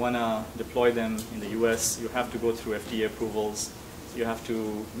 if you want to deploy them in the US, you have to go through FDA approvals. You have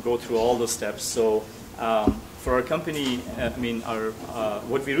to go through all those steps. So for our company,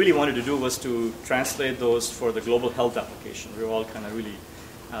 what we really wanted to do was to translate those for the global health application. We were all kind of really,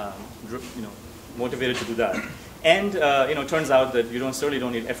 motivated to do that. And it turns out that you certainly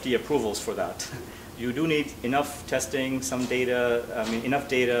don't need FDA approvals for that. You do need enough testing, enough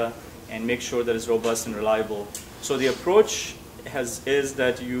data, and make sure that it's robust and reliable. So the approach is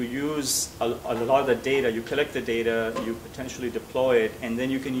that you use a lot of the data, you collect the data, you potentially deploy it, and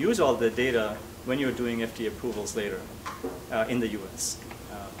then you can use all the data when you're doing FDA approvals later in the US.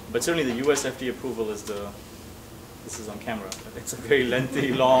 But certainly the US FDA approval is this is on camera, but it's a very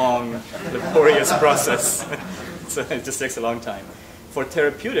lengthy, long, laborious process. So it just takes a long time. For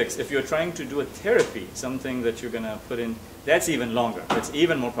therapeutics, if you're trying to do a therapy, something that you're going to put in, that's even longer. It's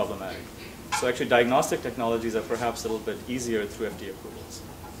even more problematic. So actually diagnostic technologies are perhaps a little bit easier through FDA approvals.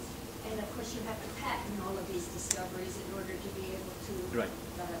 And of course you have to patent all of these discoveries in order to be able to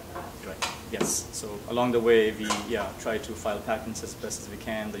Yes. So along the way, we try to file patents as best as we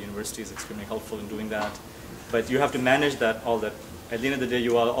can. The university is extremely helpful in doing that. But you have to manage all that. At the end of the day,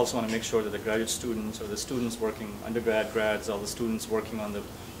 you also want to make sure that the graduate students or the students working, undergrad, grads, all the students working on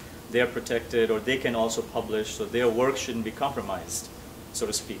they're protected, or they can also publish, so their work shouldn't be compromised, so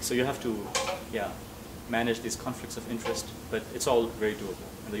to speak. So you have to, manage these conflicts of interest, but it's all very doable,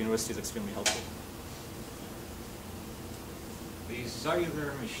 and the university is extremely helpful. These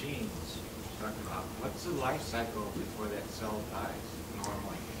cellular machines you're talking about, what's the life cycle before that cell dies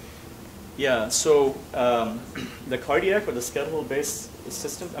normally? Yeah, so the cardiac or the skeletal-based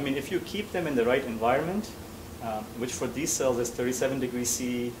systems, I mean, if you keep them in the right environment, which for these cells is 37 degrees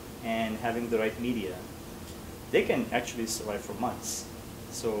C and having the right media, they can actually survive for months.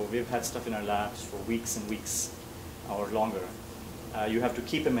 So we've had stuff in our labs for weeks and weeks or longer. You have to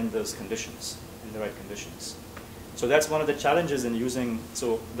keep them in those conditions, in the right conditions. So that's one of the challenges in using,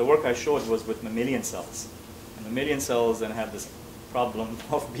 so the work I showed was with mammalian cells. And mammalian cells then have this problem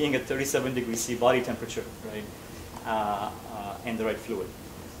of being at 37 degrees C body temperature, right, and the right fluid.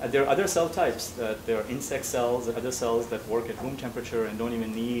 There are other cell types. There are insect cells, other cells that work at room temperature and don't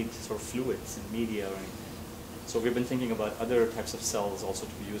even need sort of fluids and media or anything. So we've been thinking about other types of cells also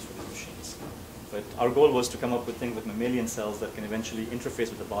to be used for these machines. But our goal was to come up with things with mammalian cells that can eventually interface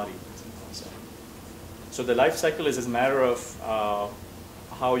with the body. So the life cycle is a matter of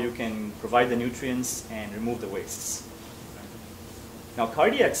how you can provide the nutrients and remove the wastes. Now,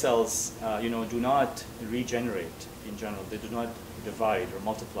 cardiac cells, do not regenerate in general. They do not divide or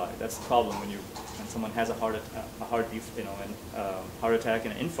multiply. That's the problem when someone has a heart attack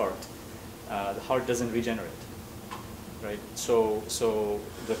and an infarct. The heart doesn't regenerate, right? So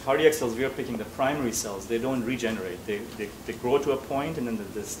the cardiac cells we are picking, the primary cells, they don't regenerate. They grow to a point and then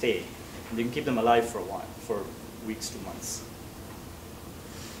they stay. And you can keep them alive for a while, for weeks to months.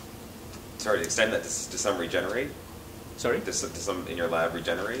 Sorry, to extend that, does some regenerate? Sorry? Does some in your lab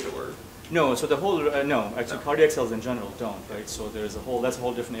regenerate, or? No, so the whole, no, actually cardiac cells in general don't, right? So that's a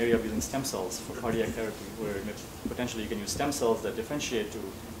whole different area of using stem cells for cardiac therapy, where potentially you can use stem cells that differentiate to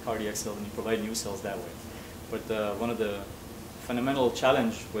cardiac cells and you provide new cells that way. But one of the fundamental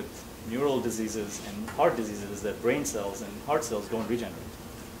challenge with neural diseases and heart diseases is that brain cells and heart cells don't regenerate.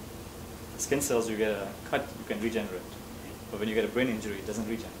 Skin cells, you get a cut, you can regenerate. But when you get a brain injury, it doesn't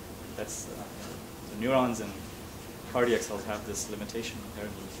regenerate. That's the neurons and cardiac cells have this limitation,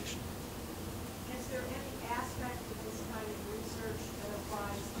 inherent limitation. Is there any aspect of this kind of research that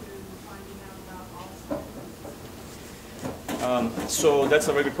applies to finding out about Alzheimer's? So that's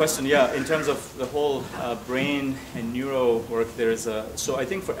a very good question. Yeah, in terms of the whole brain and neuro work, so I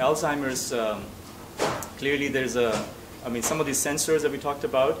think for Alzheimer's, clearly some of these sensors that we talked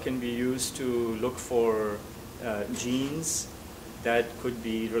about can be used to look for genes that could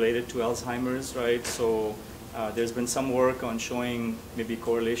be related to Alzheimer's, right? So there's been some work on showing maybe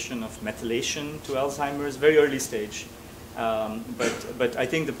correlation of methylation to Alzheimer's, very early stage. But I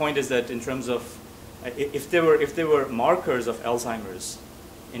think the point is that in terms of, if there were markers of Alzheimer's,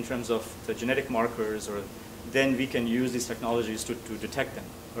 in terms of the genetic markers, then we can use these technologies to detect them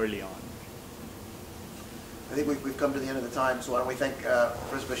early on. I think we've come to the end of the time, so why don't we thank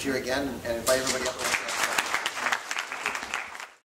Professor Bashir again and invite everybody up.